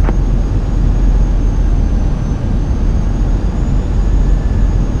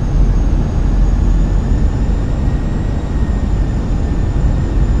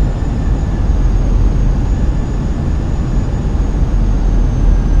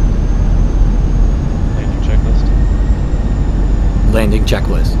 Landing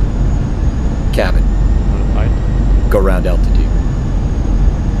checklist. Cabin. Modified. Go round altitude.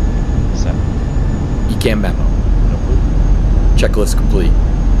 Set. ECAM memo. Checklist complete.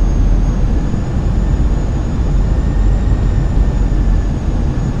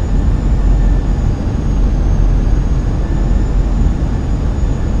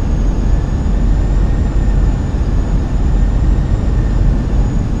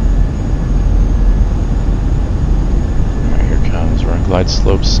 Glide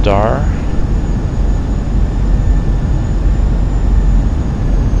slope star.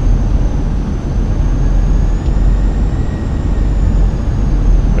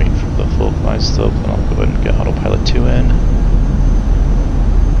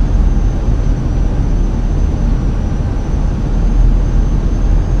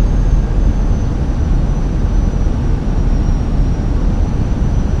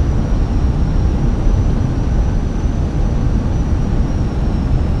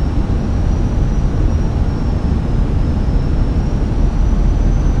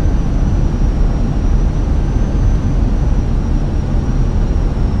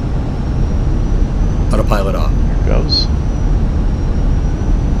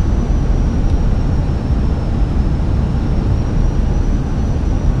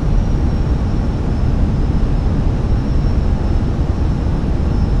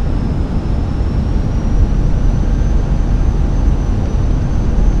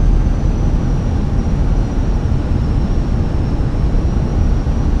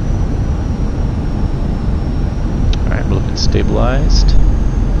 stabilized.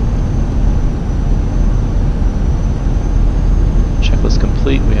 Checklist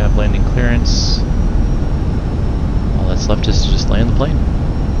complete. We have landing clearance. All that's left is to just land the plane.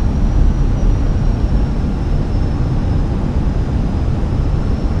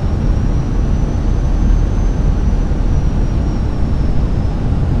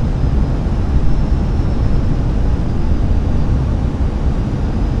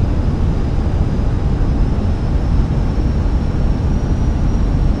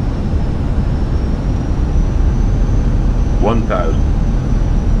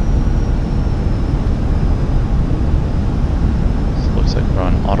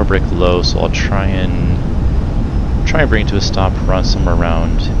 Auto brake low, so I'll try and bring it to a stop run somewhere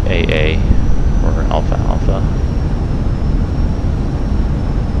around AA or Alpha Alpha.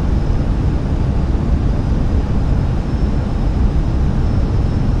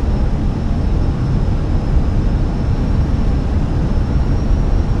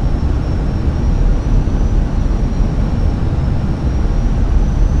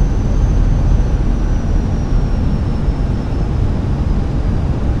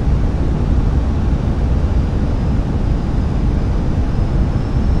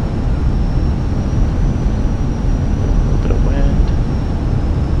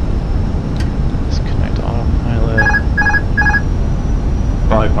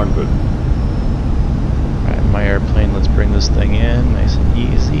 This thing in nice and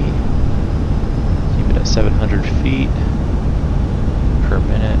easy. Keep it at 700 feet per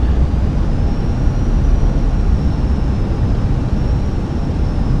minute.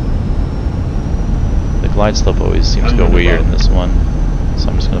 The glide slope always seems to go weird in this one, so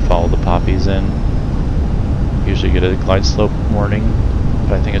I'm just going to follow the poppies in. Usually get a glide slope warning,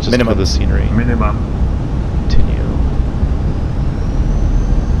 but I think it's just for the scenery. Minimum. Continue.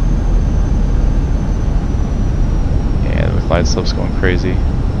 Glide slope's going crazy.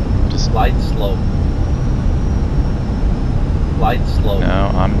 Just glide slope. Glide slope.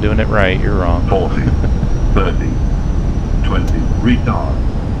 No, I'm doing it right. You're wrong. 40, 30, 20, retard.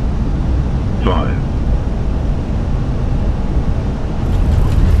 5.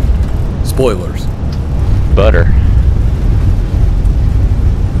 Spoilers. Butter.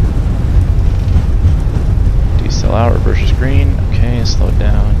 Decel out, reverse screen. Okay, slow it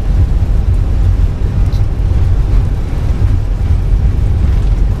down.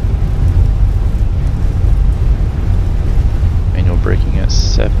 Braking at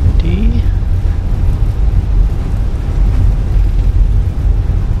 70.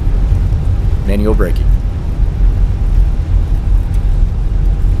 Manual braking.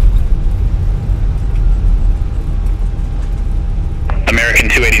 American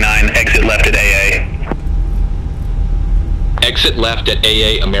 289, exit left at AA. Exit left at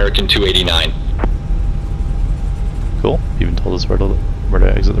AA, American 289. Cool. Even told us where to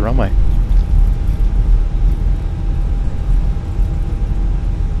exit the runway.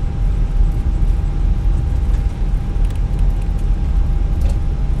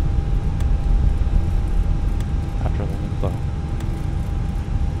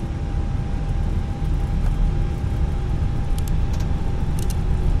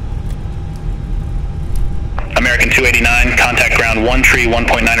 American 289, contact ground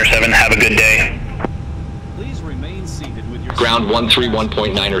 131.907. Have a good day. Please remain seated with your ground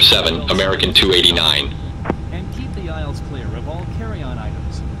 131.907, American 289. And keep the aisles clear of all carry-on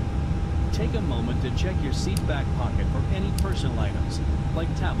items. Take a moment to check your seat back pocket for any personal items,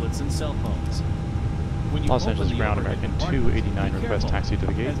 like tablets and cell phones. When you Los Angeles ground American 289 request taxi to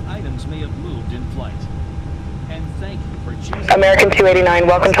the gate. As items may have moved in flight. And thank you for choosing American 289,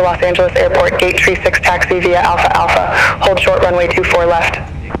 welcome to Los Angeles Airport, gate 36 taxi via Alpha Alpha. Hold short runway 24 left.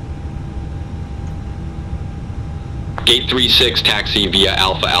 Gate 36 taxi via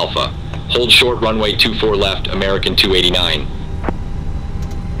Alpha Alpha. Hold short runway 24 left, American 289.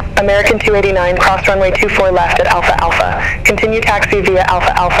 American 289, cross runway 24 left at Alpha Alpha. Continue taxi via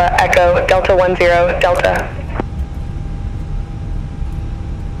Alpha Alpha, Echo, Delta 10, Delta.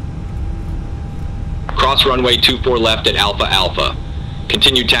 Cross runway 24 left at Alpha Alpha.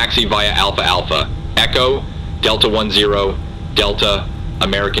 Continue taxi via Alpha Alpha. Echo, Delta 10, Delta,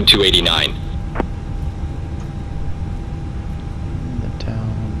 American 289.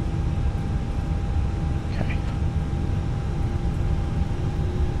 Down. Okay.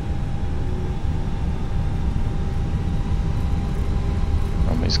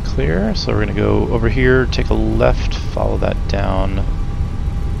 Runway's clear, so we're going to go over here, take a left, follow that down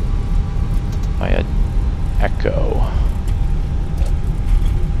via Echo.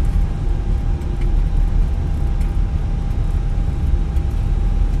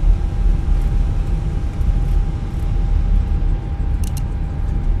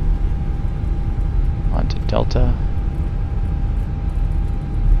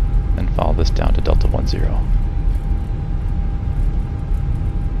 follow this down to Delta 10.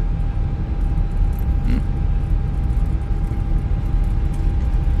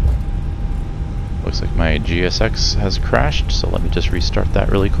 Looks like my GSX has crashed, so let me just restart that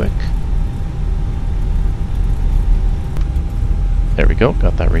really quick. There we go,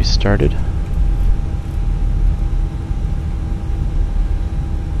 got that restarted.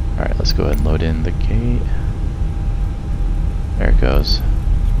 Alright, let's go ahead and load in the gate. There it goes.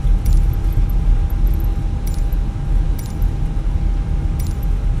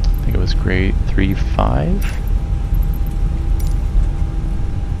 I think it was grade 3-5.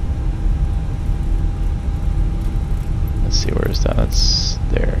 Let's see, where is that? That's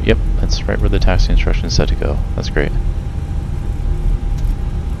there. Yep, that's right where the taxi instructions said to go. That's great.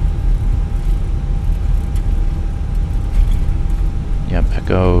 Yep,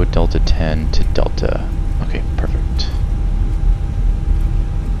 Echo Delta 10 to Delta. Okay, perfect.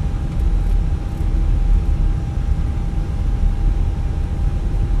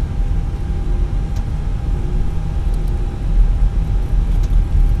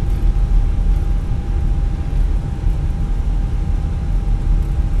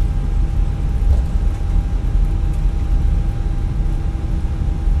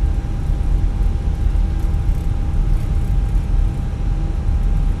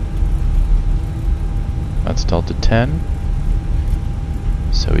 That's Delta 10.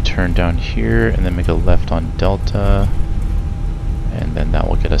 So we turn down here and then make a left on Delta, and then that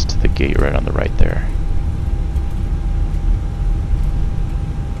will get us to the gate right on the right there.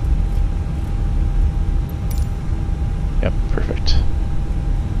 Yep, perfect.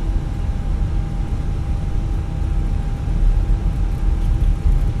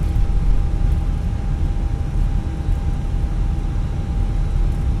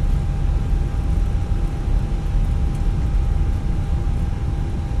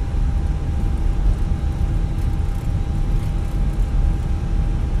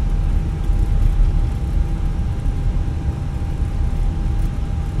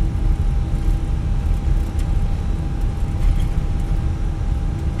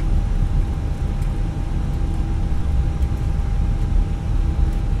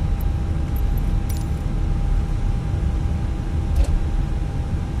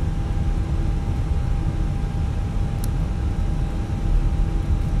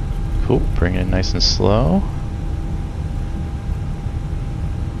 Cool, bring it in nice and slow.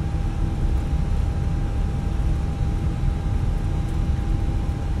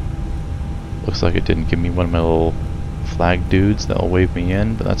 Looks like it didn't give me one of my little flag dudes that'll wave me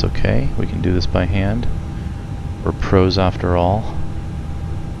in, but that's okay. We can do this by hand. We're pros after all.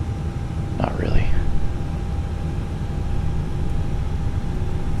 Not really.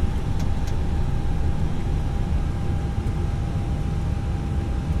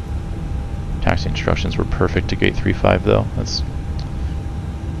 Taxi instructions were perfect to gate 3-5 though. That's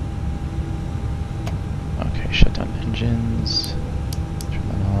okay. Shut down engines. Turn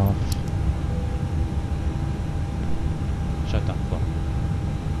that off. Shut down flow.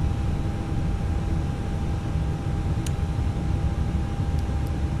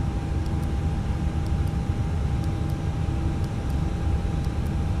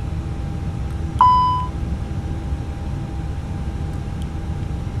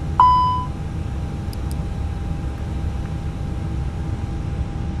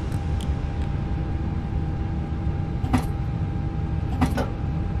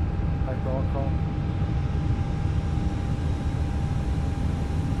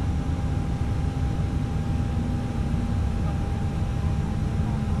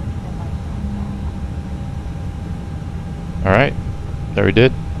 Alright, there we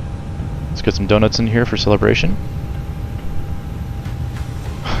did. Let's get some donuts in here for celebration.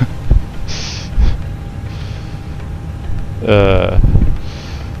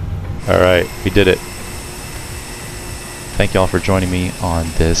 Alright, we did it. Thank y'all for joining me on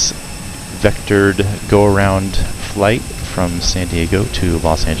this vectored go-around flight from San Diego to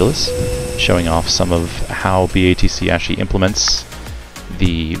Los Angeles, showing off some of how BATC actually implements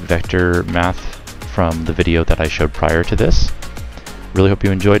the vector math from the video that I showed prior to this. Really hope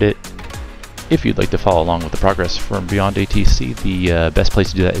you enjoyed it. If you'd like to follow along with the progress from BeyondATC, the best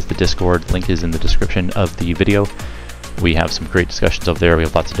place to do that is the Discord. Link is in the description of the video. We have some great discussions over there. We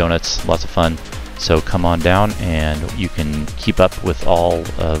have lots of donuts, lots of fun. So come on down and you can keep up with all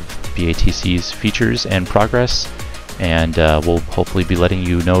of BATC's features and progress. And we'll hopefully be letting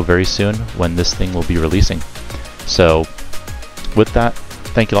you know very soon when this thing will be releasing. So with that,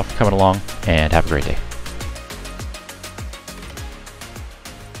 thank you all for coming along, and have a great day.